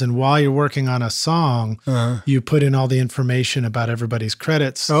Tools, and while you're working on a song, you put in all the information about everybody's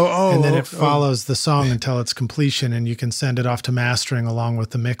credits, and then it follows the song until its completion, and you can send it off to mastering along with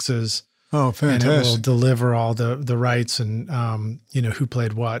the mixes. Oh, fantastic. And it will deliver all the rights and, who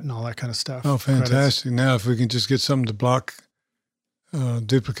played what and all that kind of stuff. Oh, fantastic. Credits. Now, if we can just get something to block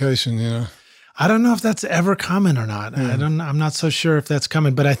duplication, I don't know if that's ever coming or not. Yeah. I'm not so sure if that's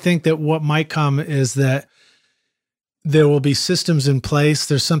coming, but I think that what might come is that there will be systems in place.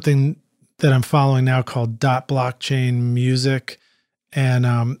 There's something that I'm following now called .blockchain music,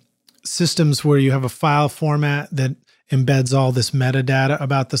 and systems where you have a file format that embeds all this metadata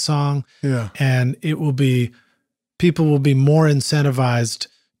about the song. Yeah. And people will be more incentivized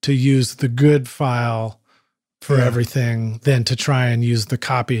to use the good file for everything than to try and use the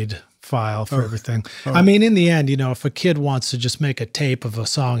copied file for everything. I mean, in the end, if a kid wants to just make a tape of a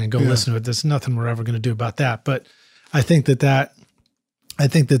song and go listen to it, there's nothing we're ever going to do about that. But I think that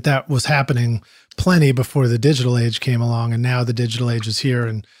was happening plenty before the digital age came along, and now the digital age is here,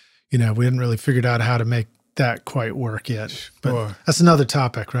 and we hadn't really figured out how to make that quite work yet. But that's another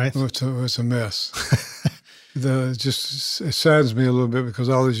topic, right? Well, it's a mess. It saddens me a little bit because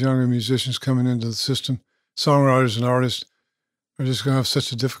all these younger musicians coming into the system, songwriters and artists, are just going to have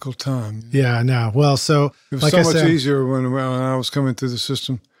such a difficult time. Yeah, I know. Well, so it was so much easier when I was coming through the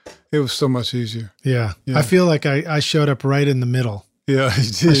system. It was so much easier. Yeah. I feel like I showed up right in the middle. Yeah, you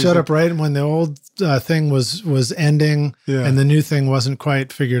did. I showed up right when the old thing was ending, and the new thing wasn't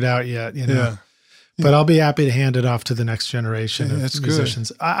quite figured out yet. Yeah. But I'll be happy to hand it off to the next generation of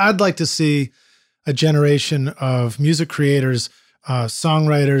musicians. Good. I'd like to see a generation of music creators,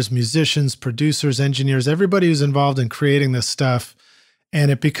 songwriters, musicians, producers, engineers, everybody who's involved in creating this stuff,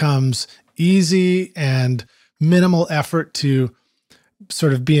 and it becomes easy and minimal effort to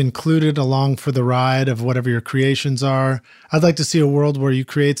sort of be included along for the ride of whatever your creations are. I'd like to see a world where you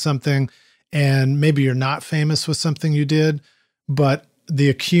create something and maybe you're not famous with something you did, but the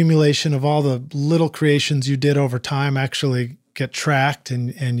accumulation of all the little creations you did over time actually get tracked,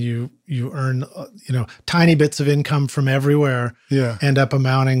 and you earn tiny bits of income from everywhere. Yeah, end up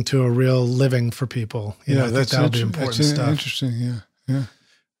amounting to a real living for people. I think that'll be important stuff. Interesting. Yeah. All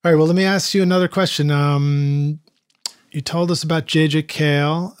right. Well, let me ask you another question. You told us about J.J.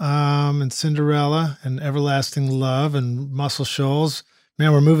 Cale and Cinderella and Everlasting Love and Muscle Shoals.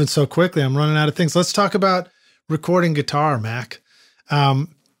 Man, we're moving so quickly. I'm running out of things. Let's talk about recording guitar, Mac.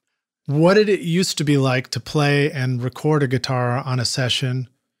 What did it used to be like to play and record a guitar on a session,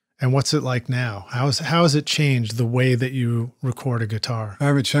 and what's it like now? How has it changed the way that you record a guitar? I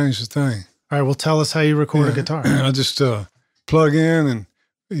haven't changed a thing. All right, well, tell us how you record a guitar. I just plug in, and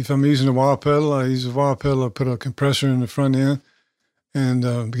if I'm using a wah pedal, I use a wah pedal. I put a compressor in the front end, and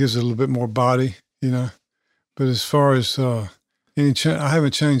it gives it a little bit more body, But as far as I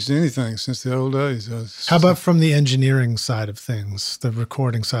haven't changed anything since the old days. How about from the engineering side of things, the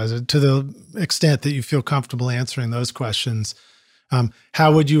recording side, to the extent that you feel comfortable answering those questions?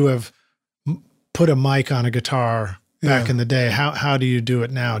 How would you have put a mic on a guitar back in the day? How do you do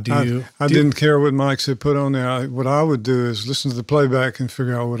it now? I didn't care what mics they put on there. What I would do is listen to the playback and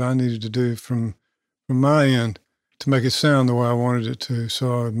figure out what I needed to do from my end to make it sound the way I wanted it to.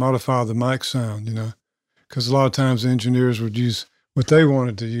 So I would modify the mic sound, because a lot of times the engineers would use what they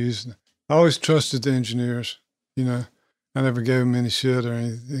wanted to use. I always trusted the engineers, I never gave them any shit or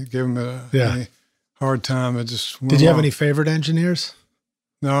anything, gave them any hard time. Did you have any favorite engineers?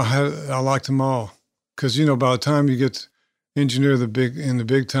 No, I liked them all. Because, by the time you get to engineer the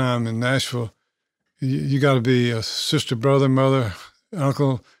big time in Nashville, you got to be a sister, brother, mother,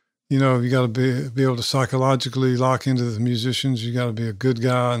 uncle. You got to be able to psychologically lock into the musicians. You got to be a good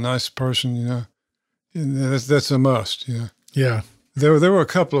guy, a nice person, And that's a must, Yeah. There were a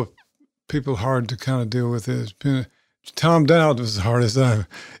couple of people hard to kind of deal with. Tom Dowd was the hardest ever.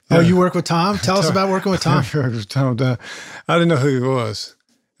 Oh, you work with Tom? Tell us about working with Tom. I worked with Tom Dowd. I didn't know who he was.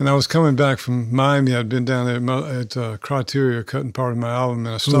 And I was coming back from Miami. I'd been down there at Criteria cutting part of my album,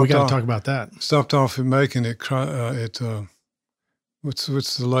 and I stopped off. We got to talk about that. Stopped off at making it what's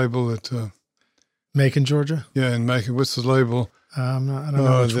the label at Macon, Georgia? Yeah, in Macon. What's the label? I don't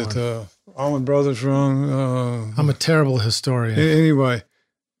know which that Allman Brothers run. I'm a terrible historian. Anyway,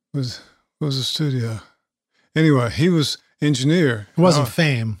 what was the studio? Anyway, he was engineer. It wasn't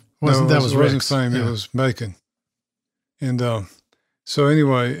Fame. That wasn't Fame. Yeah. It was Macon. And so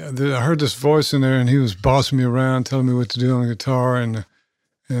anyway, I heard this voice in there, and he was bossing me around, telling me what to do on the guitar, and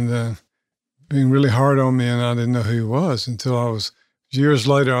being really hard on me, and I didn't know who he was until years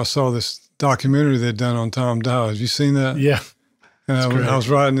later, I saw this documentary they'd done on Tom Dowd. Have you seen that? Yeah. And I was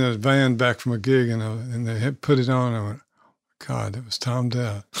riding in a van back from a gig, and they had put it on, and I went, God, it was Tom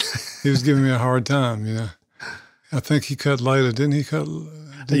Dowd. He was giving me a hard time, I think he cut Layla. Didn't he cut?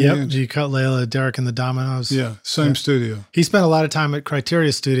 He cut Layla, Derek and the Dominoes. Yeah, same studio. He spent a lot of time at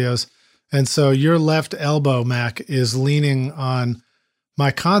Criteria Studios. And so your left elbow, Mac, is leaning on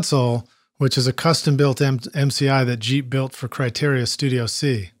my console, which is a custom-built MCI that Jeep built for Criteria Studio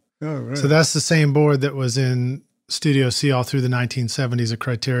C. Oh, right. So that's the same board that was in Studio C all through the 1970s at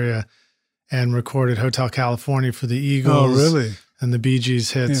Criteria and recorded Hotel California for the Eagles. Oh, really? And the Bee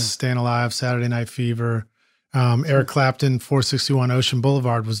Gees hits, Staying Alive, Saturday Night Fever. Eric Clapton, 461 Ocean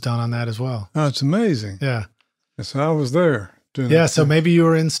Boulevard was done on that as well. Oh, it's amazing. Yeah. So I was there doing that. So maybe you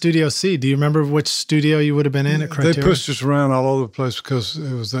were in Studio C. Do you remember which studio you would have been in at Criteria? They pushed us around all over the place because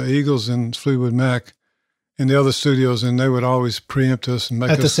it was the Eagles and Fleetwood Mac and the other studios, and they would always preempt us and make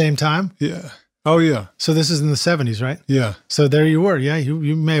us. At the same time? Yeah. Oh, yeah. So this is in the 70s, right? Yeah. So there you were. Yeah,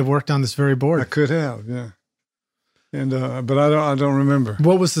 you may have worked on this very board. I could have, yeah. And but I don't remember.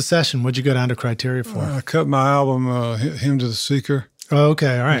 What was the session? What'd you go down to Criteria for? I cut my album, Hymn to the Seeker. Oh,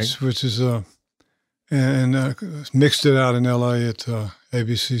 okay, all right. Which is and mixed it out in L.A. at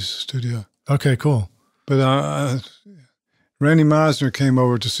ABC's studio. Okay, cool. But Randy Meisner came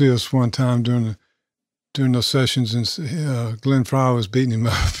over to see us one time during those sessions, and Glenn Fry was beating him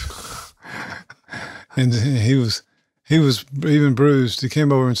up, and he was even bruised. He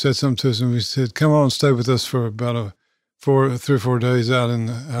came over and said something to us, and we said, "Come on, stay with us for about 3 or 4 days out in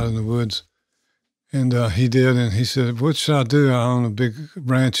the woods." And he did, and he said, "What should I do? I own a big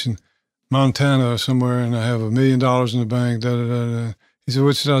ranch in Montana or somewhere, and I have $1 million in the bank." He said,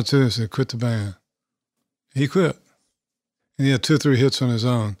 "What should I do?" I said, "Quit the band." He quit, and he had 2 or 3 hits on his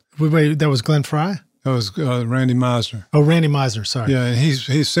own. Wait, that was Glenn Fry? That was Randy Meisner. Oh, Randy Meisner, sorry. Yeah, and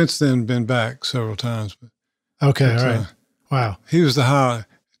he's since then been back several times. Okay, all right. Wow. He was the high,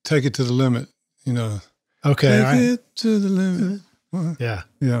 take it to the limit, Okay, all right. Take it to the limit. Yeah.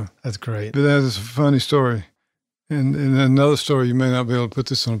 Yeah. That's great. But that is a funny story. And another story, you may not be able to put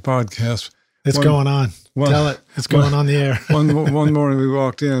this on a podcast. It's going on. Tell it. It's going on the air. one morning we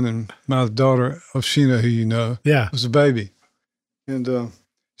walked in, and my daughter, Oshina, who you know, was a baby. And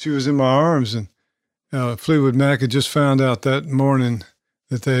she was in my arms, and Fleetwood Mac had just found out that morning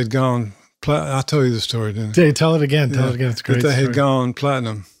that they had gone I told you the story, didn't I? Tell it again. Tell it again. It's a great that they story. had gone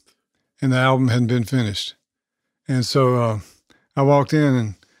platinum, and the album hadn't been finished. And so I walked in,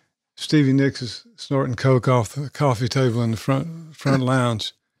 and Stevie Nicks is snorting coke off the coffee table in the front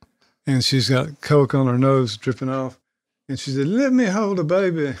lounge, and she's got coke on her nose dripping off, and she said, "Let me hold a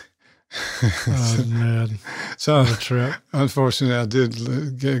baby." Oh man! So what a trip. Unfortunately, I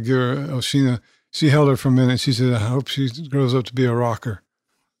did give her Oshina. She held her for a minute. She said, "I hope she grows up to be a rocker."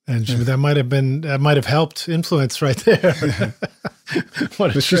 And that might have helped influence right there.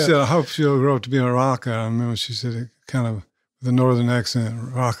 What a but trip. she said, "I hope she'll grow up to be a rocker." I remember she said it kind of with a northern accent,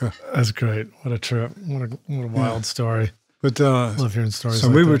 rocker. That's great. What a trip. What a wild story. But love hearing stories. So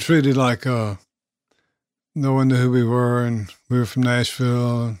like we that. were treated like no one knew who we were, and we were from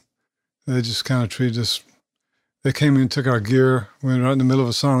Nashville, and they just kind of treated us. They came in and took our gear. We were right in the middle of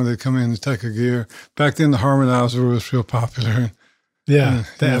a song. They'd come in and take our gear. Back then, the harmonizer was real popular. Yeah,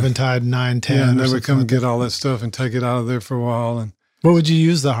 the Eventide 910. Yeah, and they would come and get all that stuff and take it out of there for a while. And what would you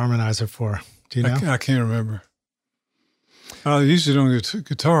use the harmonizer for? Do you know? I can't remember. I used it on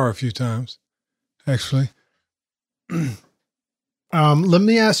guitar a few times, actually. Let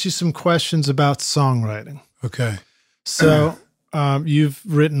me ask you some questions about songwriting. Okay. So you've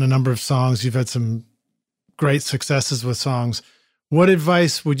written a number of songs. You've had some great successes with songs. What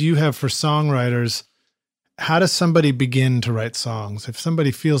advice would you have for songwriters? How does somebody begin to write songs? If somebody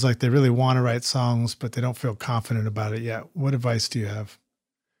feels like they really want to write songs, but they don't feel confident about it yet, what advice do you have?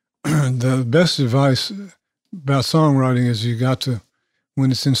 The best advice about songwriting is you got to,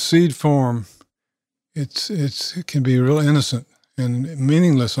 when it's in seed form, it can be real innocent and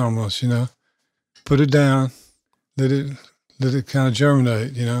meaningless almost, you know. Put it down, let it kind of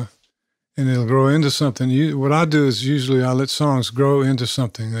germinate, you know, and it'll grow into something. What I do is usually I let songs grow into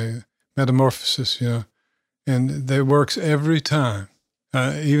something, a metamorphosis, you know, and that works every time.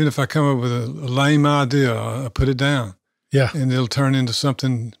 Even if I come up with a lame idea, I put it down. Yeah. And it'll turn into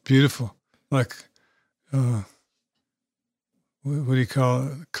something beautiful, like, what do you call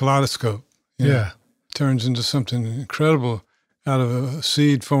it? Kaleidoscope. Yeah. Turns into something incredible out of a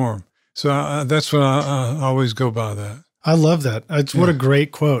seed form. So that's what I always go by that. I love that. What a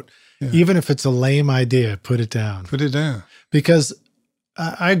great quote. Yeah. Even if it's a lame idea, put it down. Put it down. Because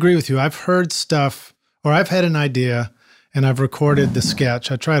I agree with you. I've heard stuff, or I've had an idea and I've recorded the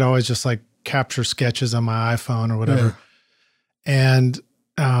sketch. I try to always just like capture sketches on my iPhone or whatever. Yeah. And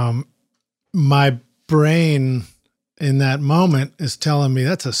my brain in that moment is telling me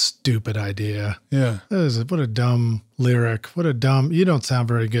that's a stupid idea. Yeah. What a dumb lyric. You don't sound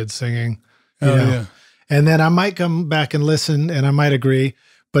very good singing. Oh, yeah. And then I might come back and listen and I might agree.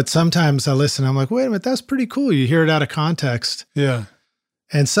 But sometimes I listen, I'm like, wait a minute, that's pretty cool. You hear it out of context. Yeah.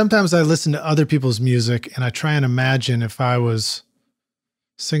 And sometimes I listen to other people's music and I try and imagine if I was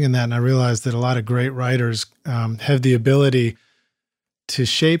singing that, and I realize that a lot of great writers have the ability to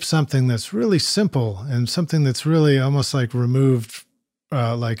shape something that's really simple and something that's really almost like removed,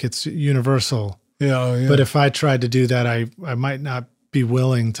 like it's universal. Yeah, yeah. But if I tried to do that, I might not be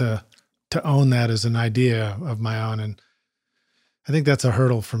willing to own that as an idea of my own. And I think that's a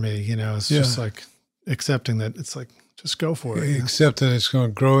hurdle for me, you know, it's just like accepting that it's like, just go for it. Accept that it's going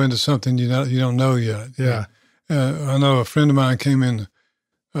to grow into something you don't know yet. Yeah. I know a friend of mine came in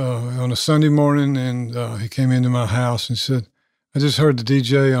on a Sunday morning, and he came into my house and said, I just heard the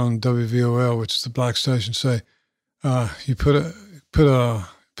DJ on WVOL, which is the black station, say, you put a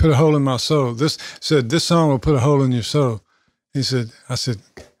hole in my soul. This song will put a hole in your soul. I said,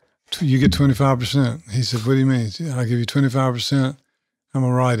 you get 25%. He said, what do you mean? I'll give you 25%. I'm going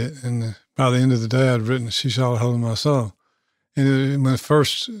to write it. And by the end of the day, I'd written She Shot a Hole in My Soul. And when I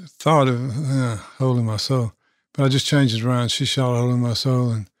first thought of hole in my soul, but I just changed it around. She Shot a Hole in My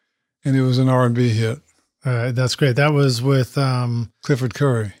Soul. And it was an R&B hit. All right, that's great. That was with Clifford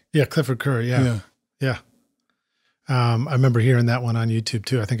Curry. Yeah, Clifford Curry. Yeah. I remember hearing that one on YouTube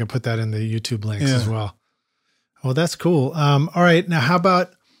too. I think I put that in the YouTube links as well. Well, that's cool. All right, now how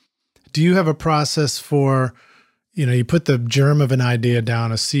about, do you have a process for, you know, you put the germ of an idea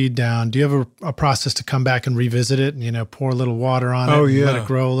down, a seed down. Do you have a process to come back and revisit it and, you know, pour a little water on it and let it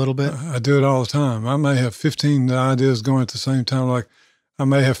grow a little bit? I do it all the time. I may have 15 ideas going at the same time. Like I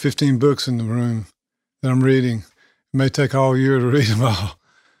may have 15 books in the room that I'm reading. It may take all year to read them all.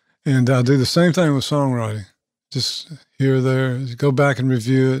 And I do the same thing with songwriting. Just here or there, go back and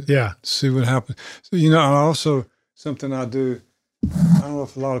review it. Yeah. See what happens. So, you know, I also something I do. I don't know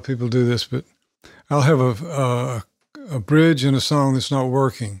if a lot of people do this, but I'll have a bridge in a song that's not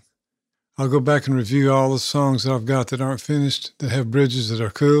working. I'll go back and review all the songs that I've got that aren't finished, that have bridges that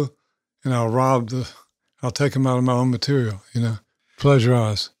are cool, and I'll take them out of my own material,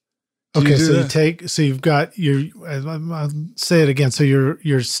 plagiarize. Okay, so you've got I'll say it again. So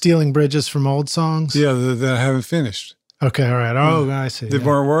you're stealing bridges from old songs? Yeah, that I haven't finished. Okay, all right. Oh, I see. They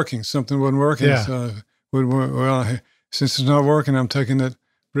weren't working. Something wasn't working. Yeah. So since it's not working, I'm taking that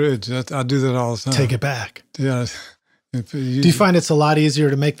bridge. I do that all the time. Take it back. Yeah. Do you find it's a lot easier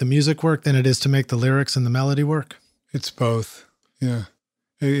to make the music work than it is to make the lyrics and the melody work? It's both. Yeah.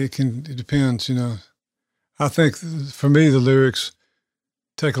 It depends, I think for me, the lyrics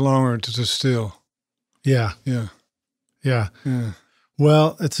take longer to distill. Yeah. Yeah. Yeah. Yeah.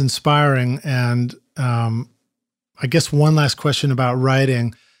 Well, it's inspiring. And I guess one last question about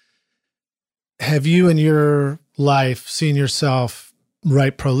writing. Have you in your life seen yourself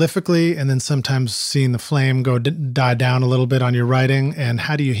write prolifically and then sometimes seen the flame die down a little bit on your writing? And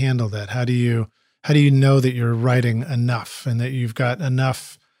how do you handle that? How do you know that you're writing enough and that you've got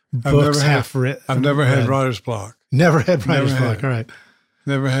enough books written? I've never had writer's block. Never had writer's block. All right.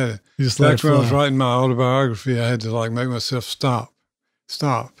 Never had it. You just when I was writing my autobiography, I had to make myself stop,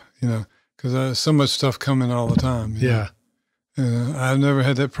 because there's so much stuff coming all the time. Yeah. I've never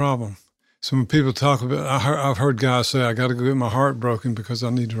had that problem. So when people talk about, I've heard guys say, I got to go get my heart broken because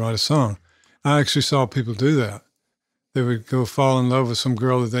I need to write a song. I actually saw people do that. They would go fall in love with some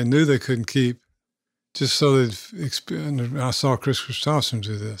girl that they knew they couldn't keep just so they'd experience. I saw Chris Christopherson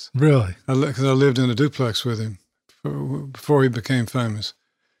do this. Really? Because I lived in a duplex with him before he became famous.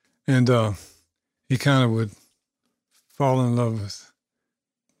 And he kind of would fall in love with,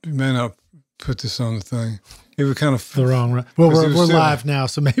 you may not put this on the thing. He would kind of... The wrong... Well, we're live now,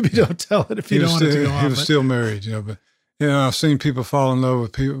 so maybe don't tell it if you don't want it to go on. He was still married, but I've seen people fall in love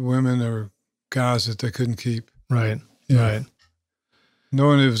with women or guys that they couldn't keep. Right, right.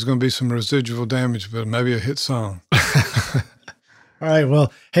 Knowing it was going to be some residual damage, but maybe a hit song. All right.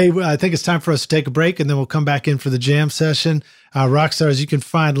 Well, hey, I think it's time for us to take a break, and then we'll come back in for the jam session. Rockstars, you can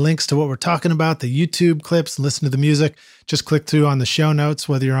find links to what we're talking about, the YouTube clips, and listen to the music. Just click through on the show notes,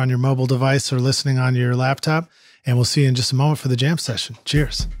 whether you're on your mobile device or listening on your laptop. And we'll see you in just a moment for the jam session.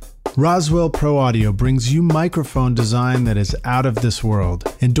 Cheers. Roswell Pro Audio brings you microphone design that is out of this world.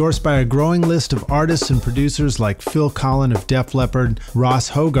 Endorsed by a growing list of artists and producers like Phil Collen of Def Leppard, Ross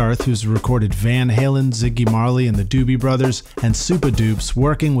Hogarth, who's recorded Van Halen, Ziggy Marley, and the Doobie Brothers, and Super Dupes,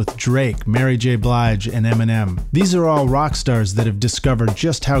 working with Drake, Mary J. Blige, and Eminem. These are all rock stars that have discovered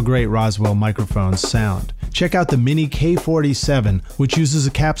just how great Roswell microphones sound. Check out the Mini K47, which uses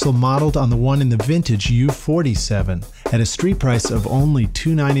a capsule modeled on the one in the vintage U47 at a street price of only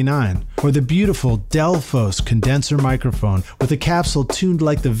 $299, or the beautiful Delphos condenser microphone with a capsule tuned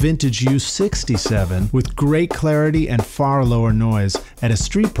like the vintage U67 with great clarity and far lower noise at a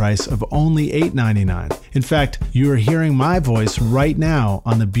street price of only $899. In fact, you are hearing my voice right now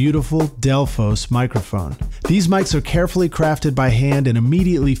on the beautiful Delphos microphone. These mics are carefully crafted by hand and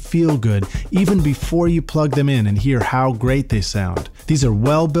immediately feel good even before you plug them in and hear how great they sound. These are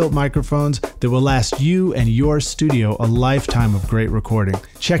well-built microphones that will last you and your studio a lifetime of great recording.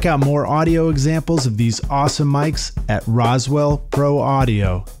 Check out more audio examples of these awesome mics at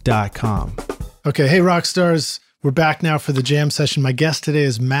roswellproaudio.com. Okay, hey Rockstars, we're back now for the jam session. My guest today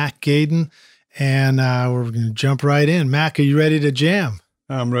is Mac Gayden, and we're going to jump right in. Mac, are you ready to jam?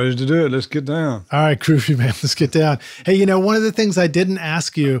 I'm ready to do it. Let's get down. All right, groovy man, let's get down. Hey, one of the things I didn't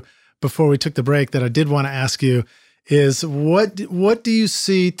ask you before we took the break that I did want to ask you is what do you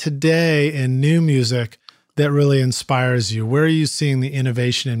see today in new music that really inspires you? Where are you seeing the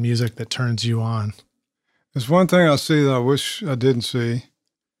innovation in music that turns you on? There's one thing I see that I wish I didn't see,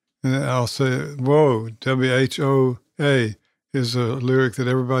 and I'll say, whoa, WHOA is a lyric that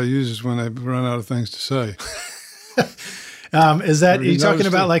everybody uses when they run out of things to say. Is that, are you talking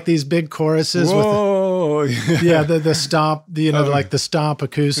about like these big choruses? Whoa! The stomp, like the stomp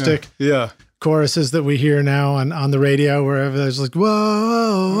acoustic choruses that we hear now on the radio, wherever there's like,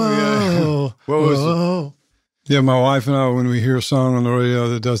 whoa, whoa, whoa. Yeah, my wife and I, when we hear a song on the radio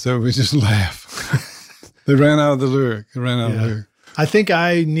that does that, we just laugh. They ran out of the lyric. I think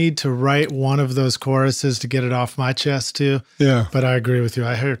I need to write one of those choruses to get it off my chest too. Yeah. But I agree with you.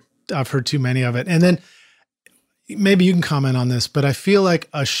 I've heard too many of it. And then maybe you can comment on this, but I feel like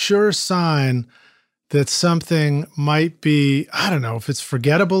a sure sign that something might be, I don't know if it's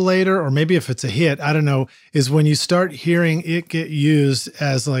forgettable later or maybe if it's a hit, I don't know, is when you start hearing it get used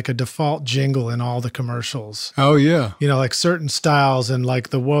as like a default jingle in all the commercials. Oh, yeah. Like certain styles and like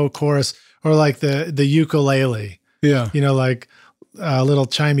the whoa chorus or like the ukulele. Yeah. Like little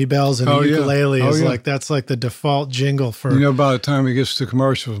chimey bells and a ukulele is like, that's like the default jingle for. By the time it gets to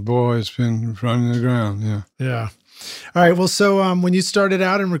commercials, boy, it's been running the ground. Yeah. Yeah. All right. Well, so when you started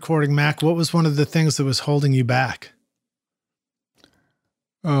out in recording, Mac, what was one of the things that was holding you back?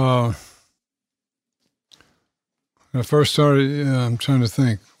 When I first started, I'm trying to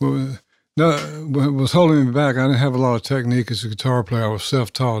think. What was holding me back, I didn't have a lot of technique as a guitar player. I was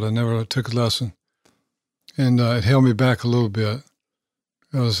self-taught. I never took a lesson. And it held me back a little bit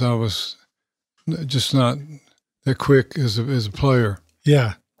because I was just not that quick as a player.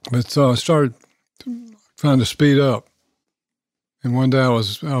 Yeah. But so I started trying to speed up. And one day I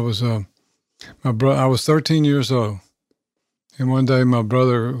was 13 years old. And one day my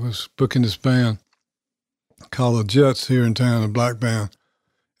brother was booking this band called the Jets here in town, a black band.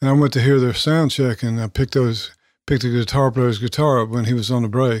 And I went to hear their sound check, and I picked the guitar player's guitar up when he was on the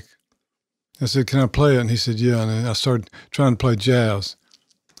break. I said, "Can I play it?" And he said, "Yeah." And I started trying to play jazz.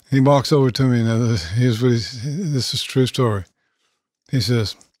 And he walks over to me, and this is a true story. He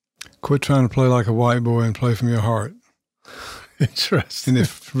says, "Quit trying to play like a white boy and play from your heart." Interesting. And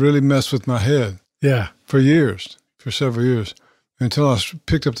it really messed with my head. Yeah. For several years, until I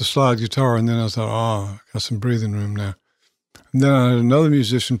picked up the slide guitar, and then I thought, I got some breathing room now. And then I had another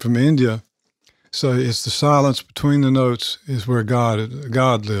musician from India. So it's the silence between the notes is where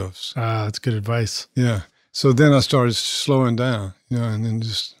God lives. That's good advice. Yeah. So then I started slowing down, and then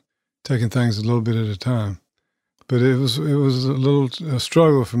just taking things a little bit at a time. But it was a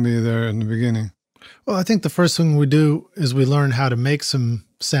struggle for me there in the beginning. Well, I think the first thing we do is we learn how to make some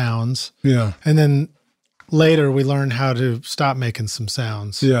sounds. Yeah. And then later we learn how to stop making some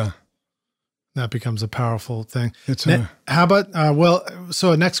sounds. Yeah. That becomes a powerful thing. How about,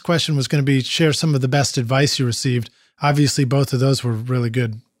 so the next question was going to be share some of the best advice you received. Obviously, both of those were really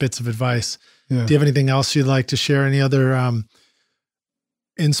good bits of advice. Yeah. Do you have anything else you'd like to share? Any other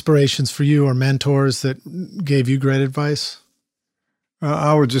inspirations for you or mentors that gave you great advice?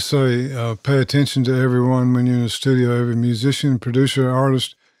 I would just say pay attention to everyone when you're in the studio, every musician, producer,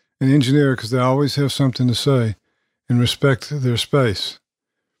 artist, and engineer, because they always have something to say, and respect their space.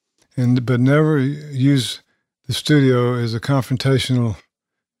 But never use the studio as a confrontational.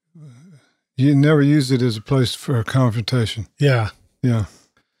 You never use it as a place for a confrontation. Yeah. Yeah.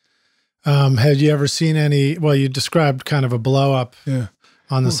 Had you ever seen any, well, you described kind of a blow up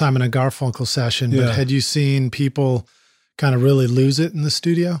on the Simon and Garfunkel session, but had you seen people kind of really lose it in the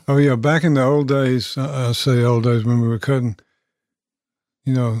studio? Oh yeah. Back in the old days, I say old days when we were cutting,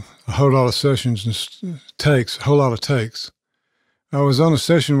 a whole lot of sessions and takes, a whole lot of takes. I was on a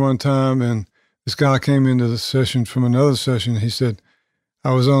session one time, and this guy came into the session from another session. He said,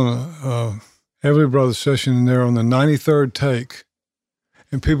 I was on a Everly Brothers session, and they're on the 93rd take,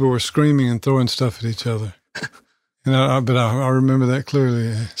 and people were screaming and throwing stuff at each other. And I remember that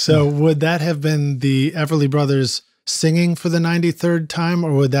clearly. So would that have been the Everly Brothers singing for the 93rd time,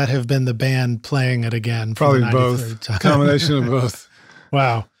 or would that have been the band playing it again for Probably the 93rd both. time? Combination of both.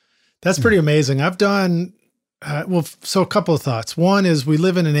 Wow. That's pretty amazing. I've done... so a couple of thoughts. One is we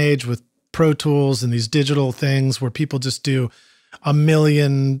live in an age with Pro Tools and these digital things where people just do a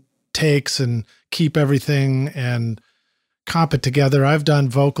million takes and keep everything and comp it together. I've done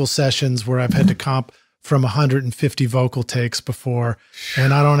vocal sessions where I've had to comp from 150 vocal takes before,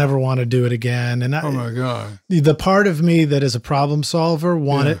 and I don't ever want to do it again. And oh my God. The part of me that is a problem solver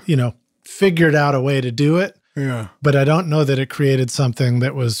figured out a way to do it. Yeah. But I don't know that it created something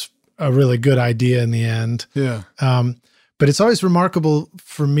that was a really good idea in the end. Yeah. But it's always remarkable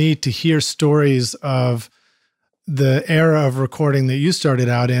for me to hear stories of the era of recording that you started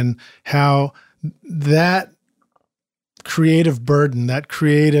out in, how that creative burden, that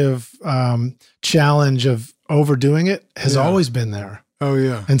creative challenge of overdoing it has always been there. Oh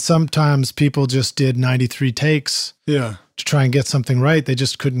yeah. And sometimes people just did 93 takes to try and get something right. They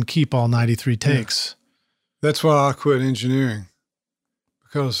just couldn't keep all 93 takes. That's why I quit engineering.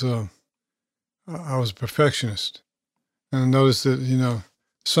 Because I was a perfectionist, and I noticed that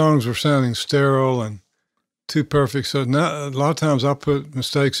songs were sounding sterile and too perfect. So now a lot of times I put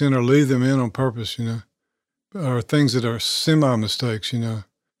mistakes in or leave them in on purpose, or things that are semi mistakes,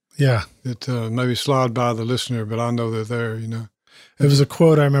 that maybe slide by the listener, but I know they're there. There was a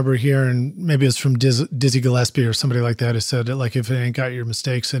quote I remember hearing, maybe it's from Dizzy Gillespie or somebody like that, who said that, like, if it ain't got your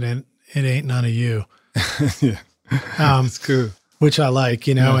mistakes, it ain't none of you. Yeah, that's cool. Which I like,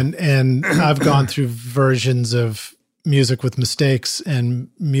 and I've gone through versions of music with mistakes and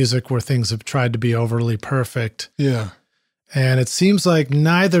music where things have tried to be overly perfect. Yeah. And it seems like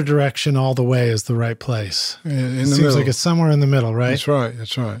neither direction all the way is the right place. In the seems middle. like it's somewhere in the middle, right? That's right.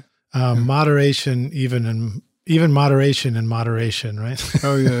 That's right. Moderation, even in Even moderation and moderation, right?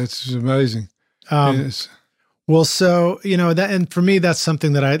 Oh yeah, it's amazing. Yes. Well, so, and for me, that's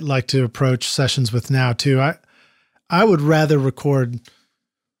something that I like to approach sessions with now too. I would rather record,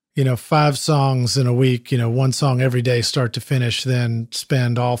 5 songs in a week, one song every day, start to finish, than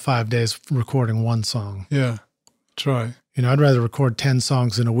spend all 5 days recording one song. Yeah, that's right. I'd rather record 10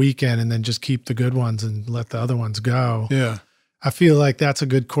 songs in a weekend and then just keep the good ones and let the other ones go. Yeah. I feel like that's a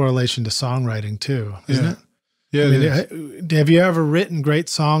good correlation to songwriting too, isn't it? Yeah. Have you ever written great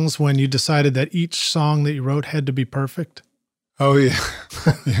songs when you decided that each song that you wrote had to be perfect? Oh yeah.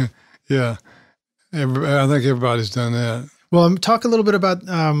 yeah. I think everybody's done that. Well, talk a little bit about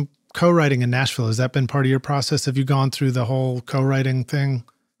co-writing in Nashville. Has that been part of your process? Have you gone through the whole co-writing thing?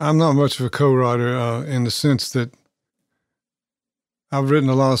 I'm not much of a co-writer in the sense that I've written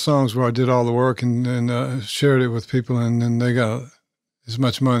a lot of songs where I did all the work and shared it with people, and then they got as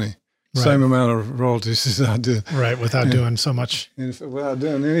much money, same amount of royalties as I did. Right, without doing so much. Without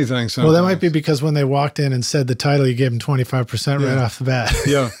doing anything. Sometimes. Well, that might be because when they walked in and said the title, you gave them 25% right off the bat.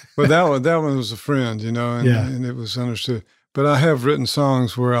 Yeah, but that one was a friend, and it was understood. But I have written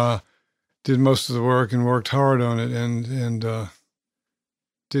songs where I did most of the work and worked hard on it and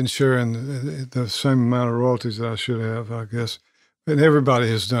didn't share in the same amount of royalties that I should have, I guess. And everybody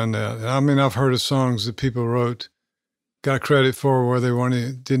has done that. I mean, I've heard of songs that people wrote, got credit for where they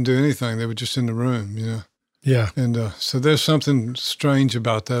didn't do anything. They were just in the room, Yeah. And so there's something strange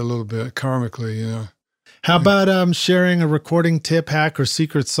about that a little bit, karmically, How about sharing a recording tip, hack, or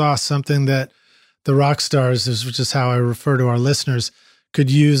secret sauce, something that the rock stars, which is how I refer to our listeners,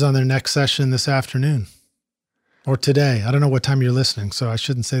 could use on their next session this afternoon or today? I don't know what time you're listening, so I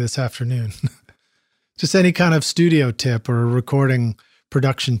shouldn't say this afternoon. Just any kind of studio tip or a recording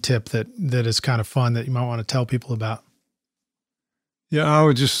production tip that is kind of fun that you might want to tell people about. Yeah, I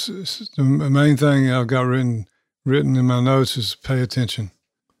would the main thing I've got written in my notes is pay attention.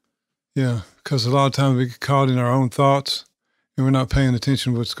 Yeah, because a lot of times we get caught in our own thoughts and we're not paying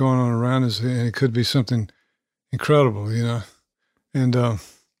attention to what's going on around us, and it could be something incredible, And,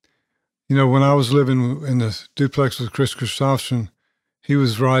 when I was living in the duplex with Chris Christopherson, he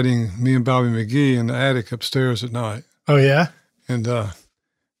was writing me and Bobby McGee in the attic upstairs at night. Oh, yeah? And I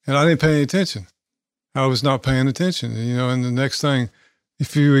didn't pay any attention. I was not paying attention, and the next thing, a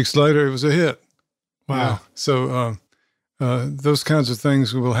few weeks later, it was a hit. Wow. So those kinds of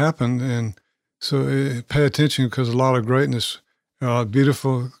things will happen. And so pay attention, because a lot of greatness,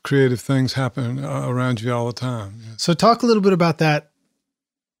 beautiful, creative things happen around you all the time. So talk a little bit about that,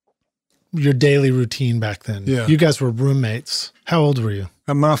 your daily routine back then. Yeah. You guys were roommates. How old were you?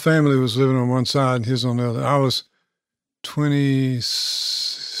 My family was living on one side and his on the other. I was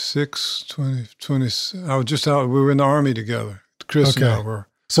 26, 20. I was just out. We were in the Army together. Chris and I were.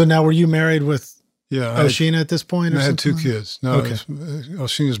 So now were you married with Oshina at this point? I had 2 kids. No, okay.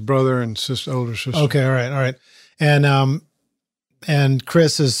 Oshina's brother and older sister. Okay, all right. And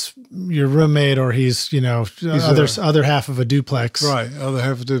Chris is your roommate, or he's other half of a duplex. Right, other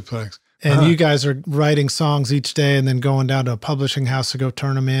half of a duplex. And you guys are writing songs each day and then going down to a publishing house to go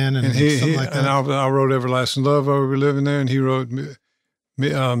turn them in and something like that? And I wrote Everlasting Love while we were living there, and he wrote me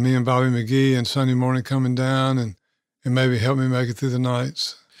and Bobby McGee and Sunday Morning Coming Down and maybe Help Me Make It Through the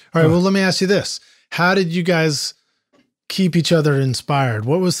Nights. All right, well, let me ask you this. How did you guys keep each other inspired?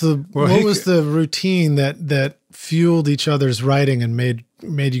 What was the routine that fueled each other's writing and made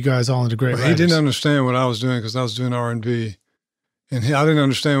you guys all into great writers? He didn't understand what I was doing because I was doing R&B. And I didn't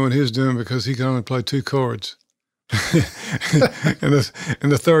understand what he was doing because he could only play 2 chords. and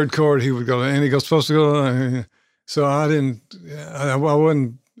the third chord, he would go, and he goes, supposed to go. So I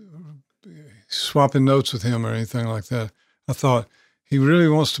wasn't swapping notes with him or anything like that. I thought, he really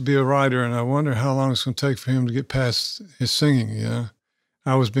wants to be a writer, and I wonder how long it's going to take for him to get past his singing,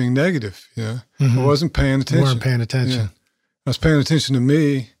 I was being negative, Mm-hmm. I wasn't paying attention. You weren't paying attention. Yeah. I was paying attention to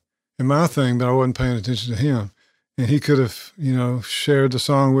me and my thing, but I wasn't paying attention to him. And he could have, shared the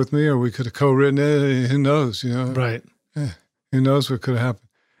song with me, or we could have co-written it. Who knows, Right. Yeah, who knows what could have happened.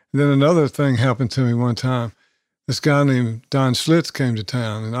 And then another thing happened to me one time. This guy named Don Schlitz came to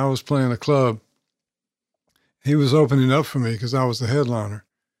town, and I was playing a club. He was opening up for me because I was the headliner,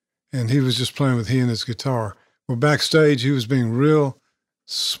 and he was just playing with he and his guitar. Well, backstage, he was being real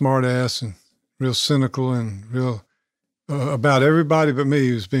smart ass and real cynical and real about everybody but me.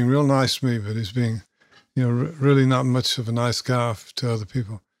 He was being real nice to me, but he's being, really not much of a nice guy to other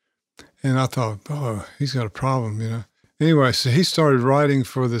people. And I thought, oh, he's got a problem, Anyway, so he started writing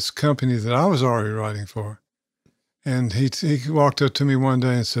for this company that I was already writing for. And he walked up to me one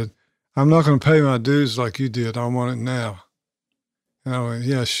day and said, I'm not going to pay my dues like you did. I want it now. And I went,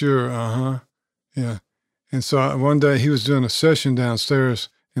 yeah, sure, yeah. And so one day he was doing a session downstairs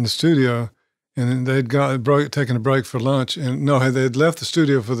in the studio, and they'd taken a break for lunch, and they'd left the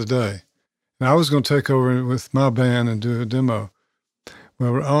studio for the day. And I was going to take over with my band and do a demo.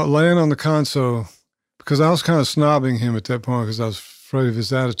 Well, we're laying on the console, because I was kind of snobbing him at that point because I was afraid of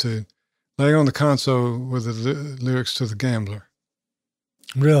his attitude, laying on the console with the lyrics to The Gambler.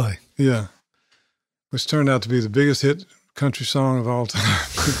 Really? Yeah. Which turned out to be the biggest hit country song of all time.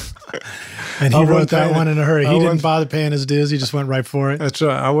 And he wrote that one in a hurry. He didn't bother paying his dues. He just went right for it. That's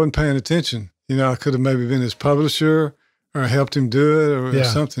right. I wasn't paying attention. I could have maybe been his publisher or helped him do it or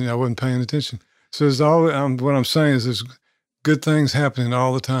something. I wasn't paying attention. So it's always, what I'm saying is there's good things happening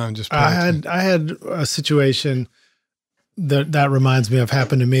all the time. Just I had a situation that reminds me of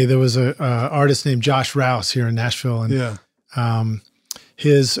happened to me. There was a artist named Josh Rouse here in Nashville, and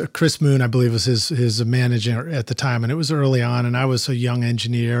his Chris Moon, I believe, was his manager at the time, and it was early on, and I was a young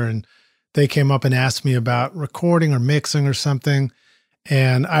engineer, and they came up and asked me about recording or mixing or something,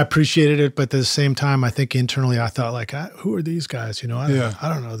 and I appreciated it, but at the same time, I think internally I thought, like, who are these guys? I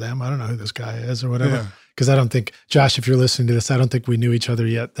don't know them. I don't know who this guy is or whatever. Because I don't think, Josh, if you're listening to this, I don't think we knew each other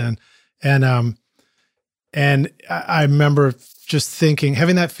yet then. And I remember just thinking,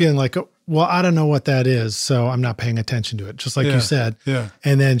 having that feeling like, well, I don't know what that is, so I'm not paying attention to it, just like you said. Yeah.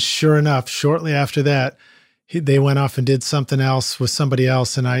 And then sure enough, shortly after that, they went off and did something else with somebody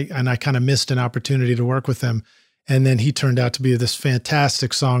else, and I kind of missed an opportunity to work with them. And then he turned out to be this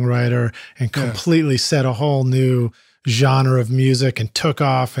fantastic songwriter and completely set a whole new genre of music and took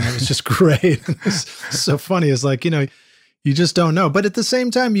off, and it was just great. It's so funny. It's like, you just don't know. But at the same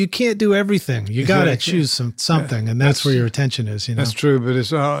time, you can't do everything. You got to choose something, and that's where your attention is. That's true, but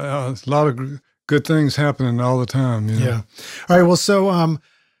it's a lot of good things happening all the time. Yeah. All right. Well, so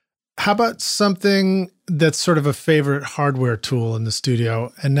how about something that's sort of a favorite hardware tool in the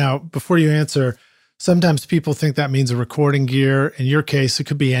studio? And now, before you answer, sometimes people think that means a recording gear. In your case, it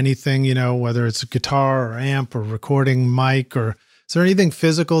could be anything, whether it's a guitar or amp or recording mic, or is there anything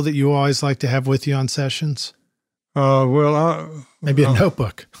physical that you always like to have with you on sessions? Maybe a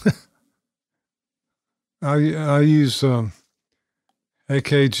notebook. I use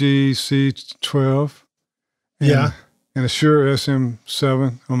AKG C12. And a Shure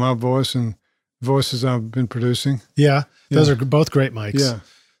SM7 on my voice and voices I've been producing. Yeah, those are both great mics. Yeah.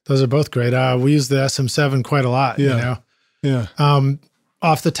 Those are both great. We use the SM7 quite a lot, Yeah.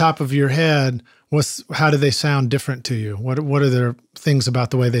 Off the top of your head, how do they sound different to you? What are there things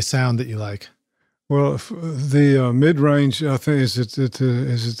about the way they sound that you like? Well, the mid-range, I think, is it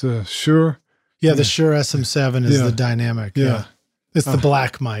the Shure? Yeah, the Shure SM7 is the dynamic. Yeah. It's the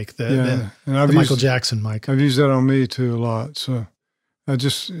black mic, the Michael Jackson mic. I've used that on me too a lot. So it's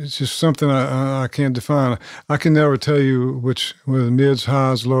just something I can't define. I can never tell you whether mids,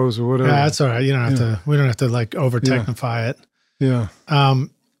 highs, lows, or whatever. Yeah, that's all right. You don't have to. We don't have to like over technify it. Yeah. One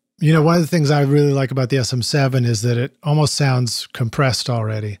of the things I really like about the SM7 is that it almost sounds compressed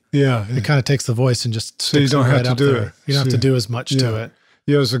already. Yeah. It kind of takes the voice and just so you don't have to do it. You don't have to do as much to it.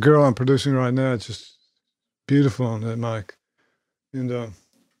 Yeah, there's a girl I'm producing right now. It's just beautiful on that mic. And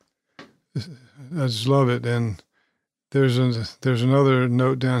I just love it. And there's another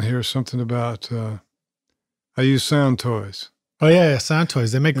note down here, something about I use Sound Toys. Oh yeah, Sound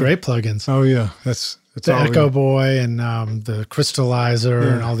Toys. They make great plugins. Oh yeah, that's the Echo Boy and the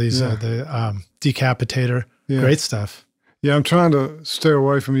Crystallizer and all these the Decapitator. Yeah. Great stuff. Yeah, I'm trying to stay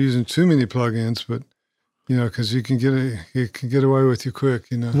away from using too many plugins, but because you can get away with you quick.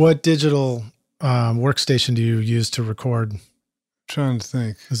 What digital workstation do you use to record? Trying to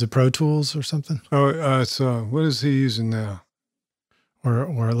think. Is it Pro Tools or something? Oh, it's what is he using now?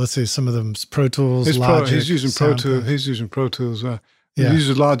 Or let's say some of them's Pro Tools, Logic. He's using Pro Tools. He's using Pro Tools. He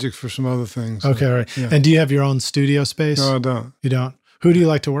uses Logic for some other things. Okay, all right. Yeah. And do you have your own studio space? No, I don't. You don't? Who do you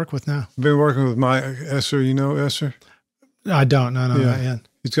like to work with now? I've been working with Mike Esser. You know Esser? I don't. No, not yet.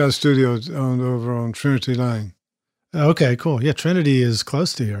 He's got a studio over on Trinity Lane. Okay, cool. Yeah, Trinity is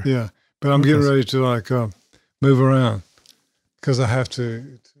close to here. Yeah, but I'm getting ready to move around because I have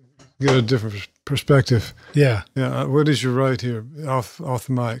to get a different perspective. Yeah. Yeah. What is your right here off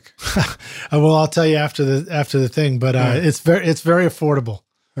the mic? Well, I'll tell you after the thing, but it's very affordable.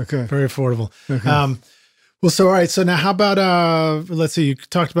 Okay. Very affordable. Okay. Well, so all right. So now, how about let's see. You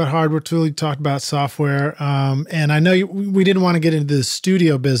talked about hardware tool. You talked about software, and I know we didn't want to get into the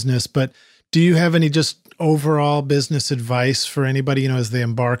studio business, but do you have any just overall business advice for anybody as they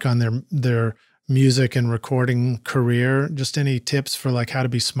embark on their music and recording career? Just any tips for like how to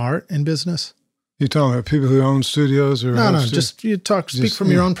be smart in business? You talking about people who own studios or no? Just speak from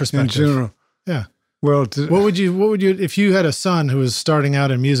your own perspective in general. Yeah. Well, what would you if you had a son who was starting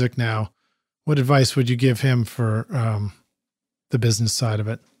out in music now? What advice would you give him for the business side of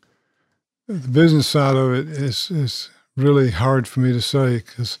it? The business side of it is really hard for me to say,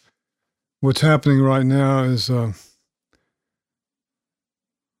 because what's happening right now is I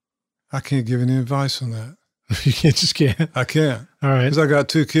can't give any advice on that. You just can't. I can't. All right. Because I got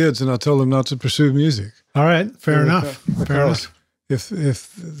 2 kids and I told them not to pursue music. All right. Fair enough. Fair enough.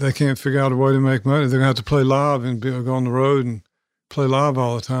 If they can't figure out a way to make money, they're going to have to play live and go on the road and play live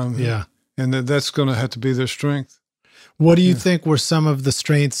all the time. Yeah. And that's going to have to be their strength. What do you think were some of the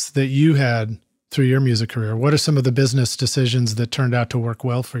strengths that you had through your music career? What are some of the business decisions that turned out to work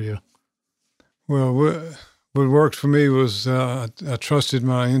well for you? Well, what worked for me was I trusted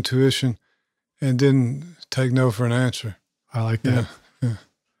my intuition and didn't take no for an answer. I like that.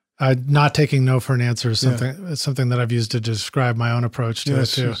 Yeah. Not taking no for an answer is something that I've used to describe my own approach to it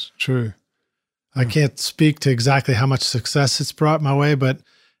too. It's true. I can't speak to exactly how much success it's brought my way, but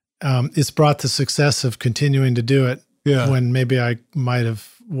it's brought the success of continuing to do it when maybe I might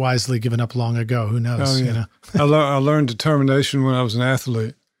have wisely given up long ago. Who knows? Oh, yeah. I learned determination when I was an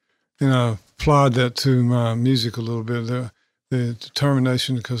athlete, and I applied that to my music a little bit, the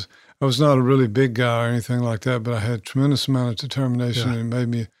determination, because I was not a really big guy or anything like that, but I had a tremendous amount of determination, and it made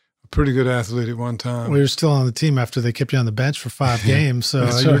me a pretty good athlete at one time. We were still on the team after they kept you on the bench for 5 games, so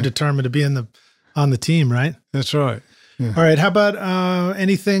you were determined to be on the team, right? That's right. Yeah. All right. How about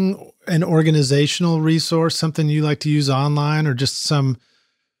an organizational resource, something you like to use online, or just some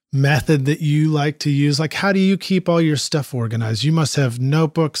method that you like to use? Like, how do you keep all your stuff organized? You must have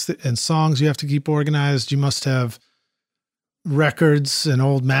notebooks and songs you have to keep organized. You must have records and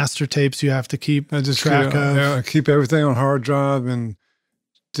old master tapes you have to keep track of. I keep everything on hard drive and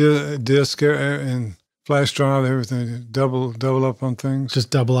disk and flash drive, everything. Double up on things.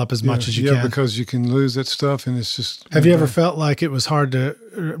 Just double up as much as you can. Yeah, because you can lose that stuff, and it's just. Have you ever felt like it was hard to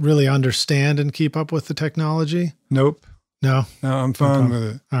really understand and keep up with the technology? Nope. No, I'm fine with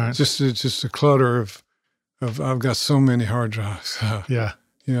it. All right. It's just a clutter of I've got so many hard drives. Yeah.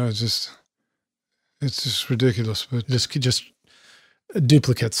 It's just ridiculous, but just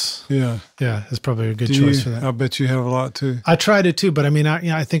duplicates. Yeah. Yeah. It's probably a good choice for that. I bet you have a lot too. I try to too, but I mean,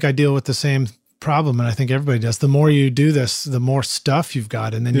 I think I deal with the same problem, and I think everybody does. The more you do this, the more stuff you've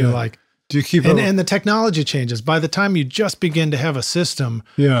got, and then you're like, do you keep and the technology changes. By the time you just begin to have a system,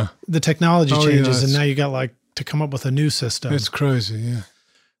 the technology changes, and now you got to come up with a new system. It's crazy,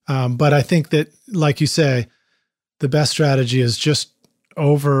 yeah. But I think that, like you say, the best strategy is just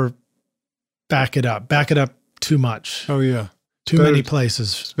back it up too much. Oh yeah. Too many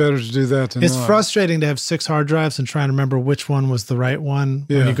places. It's better to do that than It's not. frustrating to have 6 hard drives and try and remember which one was the right one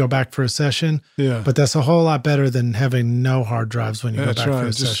when you go back for a session. Yeah. But that's a whole lot better than having no hard drives when you go back for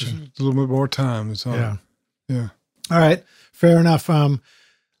a session. A little bit more time. It's all. Yeah. Yeah. All right. Fair enough.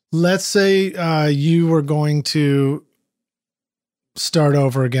 Let's say you were going to start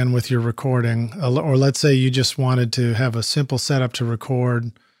over again with your recording, or let's say you just wanted to have a simple setup to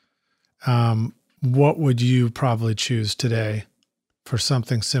record. What would you probably choose today for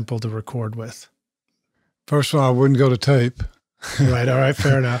something simple to record with? First of all, I wouldn't go to tape. Right. All right.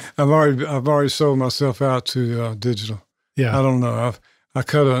 Fair enough. I've already sold myself out to digital. Yeah. I don't know. I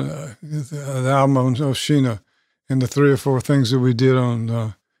cut the album on Oshina, and the 3 or 4 things that we did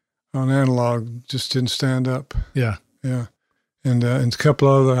on analog just didn't stand up. Yeah. Yeah. And a couple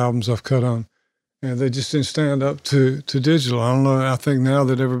of other albums I've cut on, and they just didn't stand up to digital. I don't know. I think now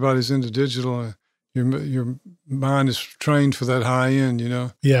that everybody's into digital, your mind is trained for that high end,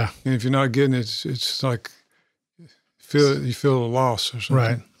 Yeah. And if you're not getting it, it's like you feel a loss or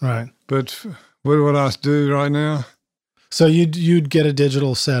something. Right. But what would I do right now? So you'd get a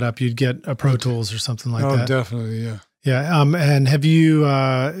digital setup. You'd get a Pro Tools or something like that. Oh, definitely, yeah. Yeah. And have you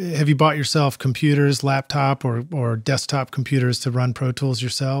bought yourself computers, laptop or desktop computers to run Pro Tools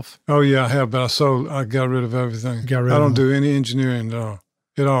yourself? Oh yeah, I have, but I got rid of everything. I don't do any engineering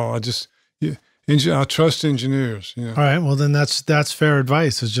at all. I trust engineers. All right. Well, then that's fair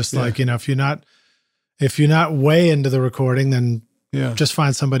advice. It's just like, if you're not way into the recording, then just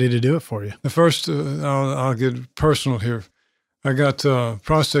find somebody to do it for you. The first, I'll get personal here. I got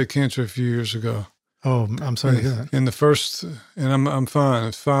prostate cancer a few years ago. Oh, I'm sorry to hear that. And I'm fine.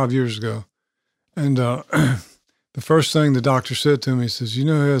 It's 5 years ago. And the first thing the doctor said to me, he says, "You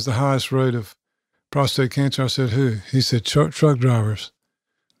know who has the highest rate of prostate cancer?" I said, "Who?" He said, truck drivers.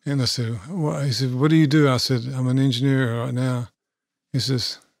 And I said, "What?" He said, "What do you do?" I said, "I'm an engineer right now." He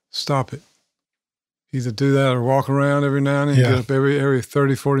says, "Stop it. Either do that or walk around every now and then. Get up every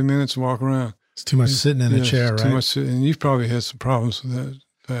 30, 40 minutes and walk around." It's too much sitting in a chair, right? Too much sitting. And you've probably had some problems with that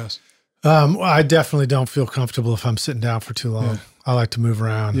past. I definitely don't feel comfortable if I'm sitting down for too long. I like to move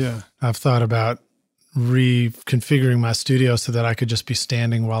around. Yeah. I've thought about reconfiguring my studio so that I could just be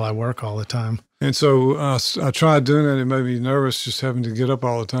standing while I work all the time. And so I tried doing it. It made me nervous just having to get up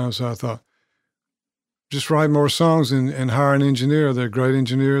all the time. So I thought, just write more songs and hire an engineer. They're great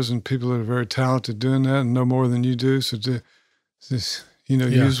engineers and people that are very talented doing that and know more than you do. So just,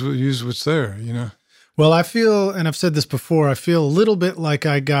 use what's there, Well, I feel, and I've said this before, I feel a little bit like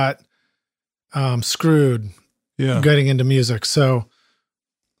I got screwed getting into music. So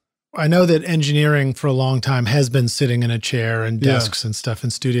I know that engineering for a long time has been sitting in a chair and desks and stuff in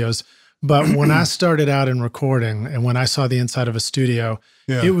studios. But when I started out in recording and when I saw the inside of a studio,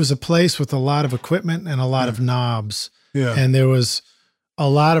 it was a place with a lot of equipment and a lot of knobs. Yeah. And there was a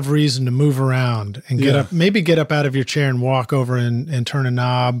lot of reason to move around and get up, maybe get up out of your chair and walk over and turn a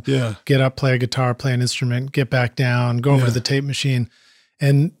knob, get up, play a guitar, play an instrument, get back down, go over to the tape machine.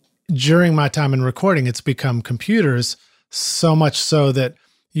 And during my time in recording, it's become computers, so much so that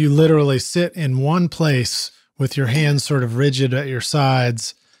you literally sit in one place with your hands sort of rigid at your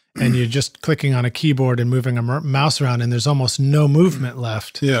sides and you're just clicking on a keyboard and moving a mouse around and there's almost no movement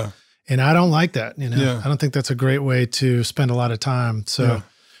left. Yeah. And I don't like that, I don't think that's a great way to spend a lot of time. So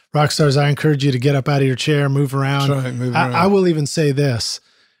rock stars, I encourage you to get up out of your chair, move around. That's right, move around. I will even say this.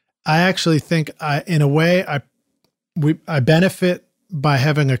 I actually think in a way, I benefit by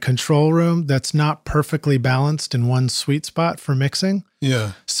having a control room that's not perfectly balanced in one sweet spot for mixing.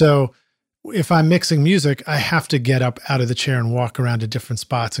 Yeah. So if I'm mixing music, I have to get up out of the chair and walk around to different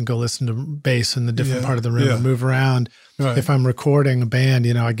spots and go listen to bass in the different part of the room and move around. Right. If I'm recording a band,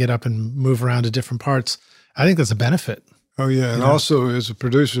 I get up and move around to different parts. I think that's a benefit. Oh, yeah. And also as a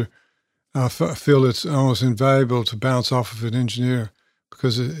producer, I feel it's almost invaluable to bounce off of an engineer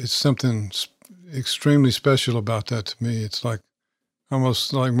because it's something extremely special about that to me. It's like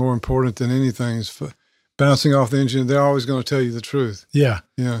almost like more important than anything is bouncing off the engineer. They're always going to tell you the truth. Yeah.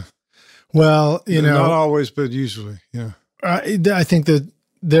 Yeah. Well, not always, but usually, I think that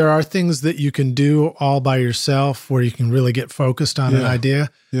there are things that you can do all by yourself where you can really get focused on an idea.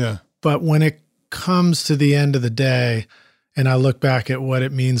 Yeah. But when it comes to the end of the day and I look back at what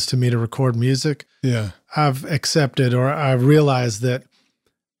it means to me to record music, I've accepted or I realized that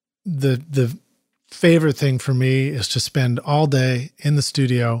the favorite thing for me is to spend all day in the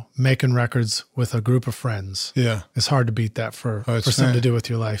studio making records with a group of friends. Yeah. It's hard to beat that for something to do with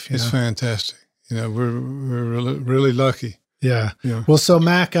your life. It's fantastic. We're really lucky. Yeah. Well, so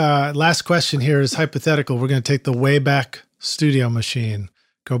Mac, last question here is hypothetical. We're going to take the Wayback Studio machine,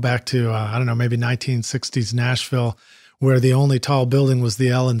 go back to, maybe 1960s Nashville, where the only tall building was the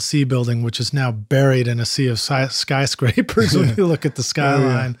L&C building, which is now buried in a sea of skyscrapers when you look at the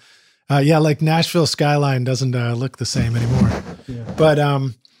skyline. Like Nashville skyline doesn't look the same anymore. But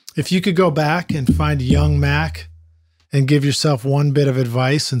if you could go back and find young Mac and give yourself one bit of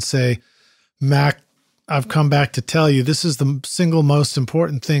advice and say, Mac, I've come back to tell you this is the single most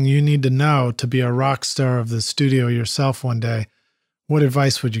important thing you need to know to be a rock star of the studio yourself one day, what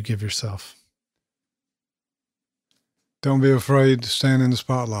advice would you give yourself? Don't be afraid to stand in the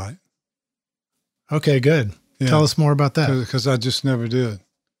spotlight. Okay, good. Tell us more about that. Because I just never did.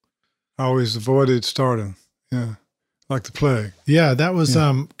 I always avoided stardom, like the plague. Yeah, that was,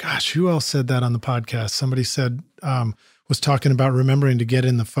 who else said that on the podcast? Somebody said, was talking about remembering to get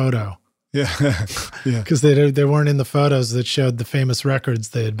in the photo. Yeah, Because they weren't in the photos that showed the famous records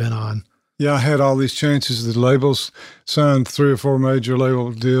they had been on. Yeah, I had all these chances. The labels signed 3 or 4 major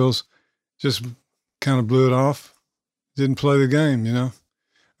label deals, just kind of blew it off. Didn't play the game,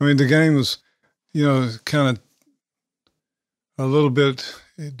 I mean, the game was, kind of a little bit...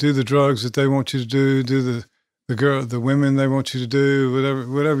 do the drugs that they want you to do the women they want you to do,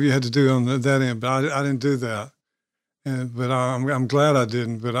 whatever you had to do on that end. But I didn't do that. But I'm glad I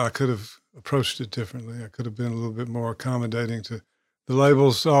didn't, but I could have approached it differently. I could have been a little bit more accommodating to the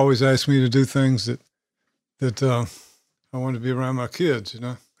labels. Always asked me to do things that I wanted to be around my kids,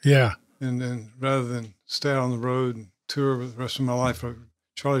 Yeah. And then rather than stay out on the road and tour the rest of my life,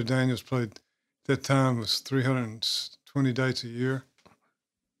 Charlie Daniels played, at that time was 320 dates a year.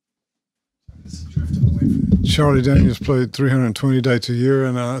 Charlie Daniels played 320 dates a year,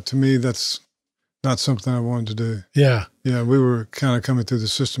 and to me, that's not something I wanted to do. Yeah. Yeah, we were kind of coming through the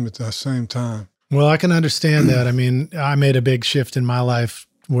system at the same time. Well, I can understand that. I mean, I made a big shift in my life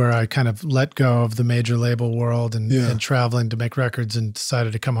where I kind of let go of the major label world and traveling to make records and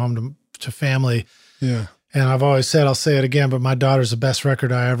decided to come home to family. Yeah. And I've always said, I'll say it again, but my daughter's the best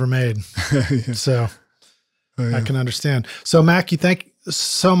record I ever made. So I can understand. So Mac, thank you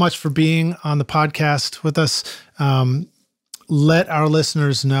so much for being on the podcast with us. Let our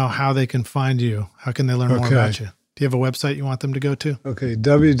listeners know how they can find you. How can they learn more about you? Do Do you have a website you want them to go to? Okay,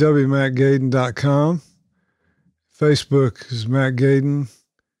 www.mattgayden.com. Facebook is Matt Gayden,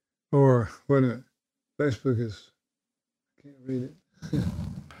 or wait a minute, Facebook is, I can't read it.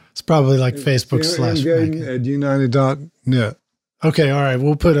 It's probably like Facebook / Gayden at united.net. Okay, all right.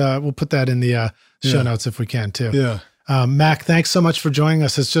 We'll put that in the show notes if we can too. Yeah. Mac, thanks so much for joining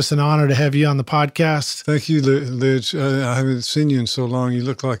us. It's just an honor to have you on the podcast. Thank you, Lidge. I haven't seen you in so long. You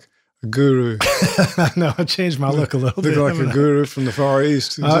look like a guru. No, I changed my look a little bit. Look like a guru from the Far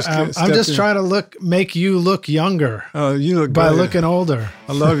East. I'm just trying to make you look younger. You look by great. Looking older.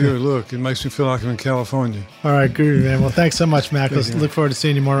 I love your look. It makes me feel like I'm in California. All right, groovy, man. Well, thanks so much, Mac. Look forward to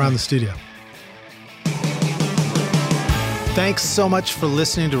seeing you more around the studio. Thanks so much for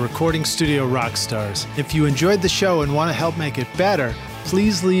listening to Recording Studio Rockstars. If you enjoyed the show and want to help make it better,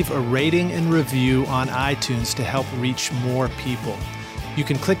 please leave a rating and review on iTunes to help reach more people. You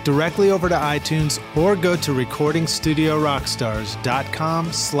can click directly over to iTunes or go to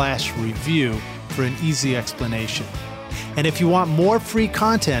recordingstudiorockstars.com/review for an easy explanation. And if you want more free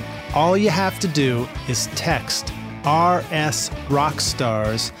content, all you have to do is text RS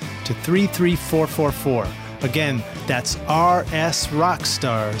Rockstars to 33444. Again, that's RS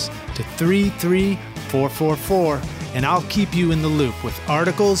Rockstars to 33444, and I'll keep you in the loop with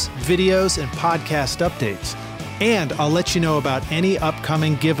articles, videos, and podcast updates. And I'll let you know about any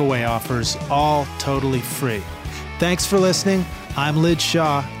upcoming giveaway offers, all totally free. Thanks for listening. I'm Lid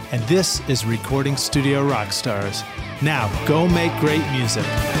Shaw, and this is Recording Studio Rockstars. Now, go make great music.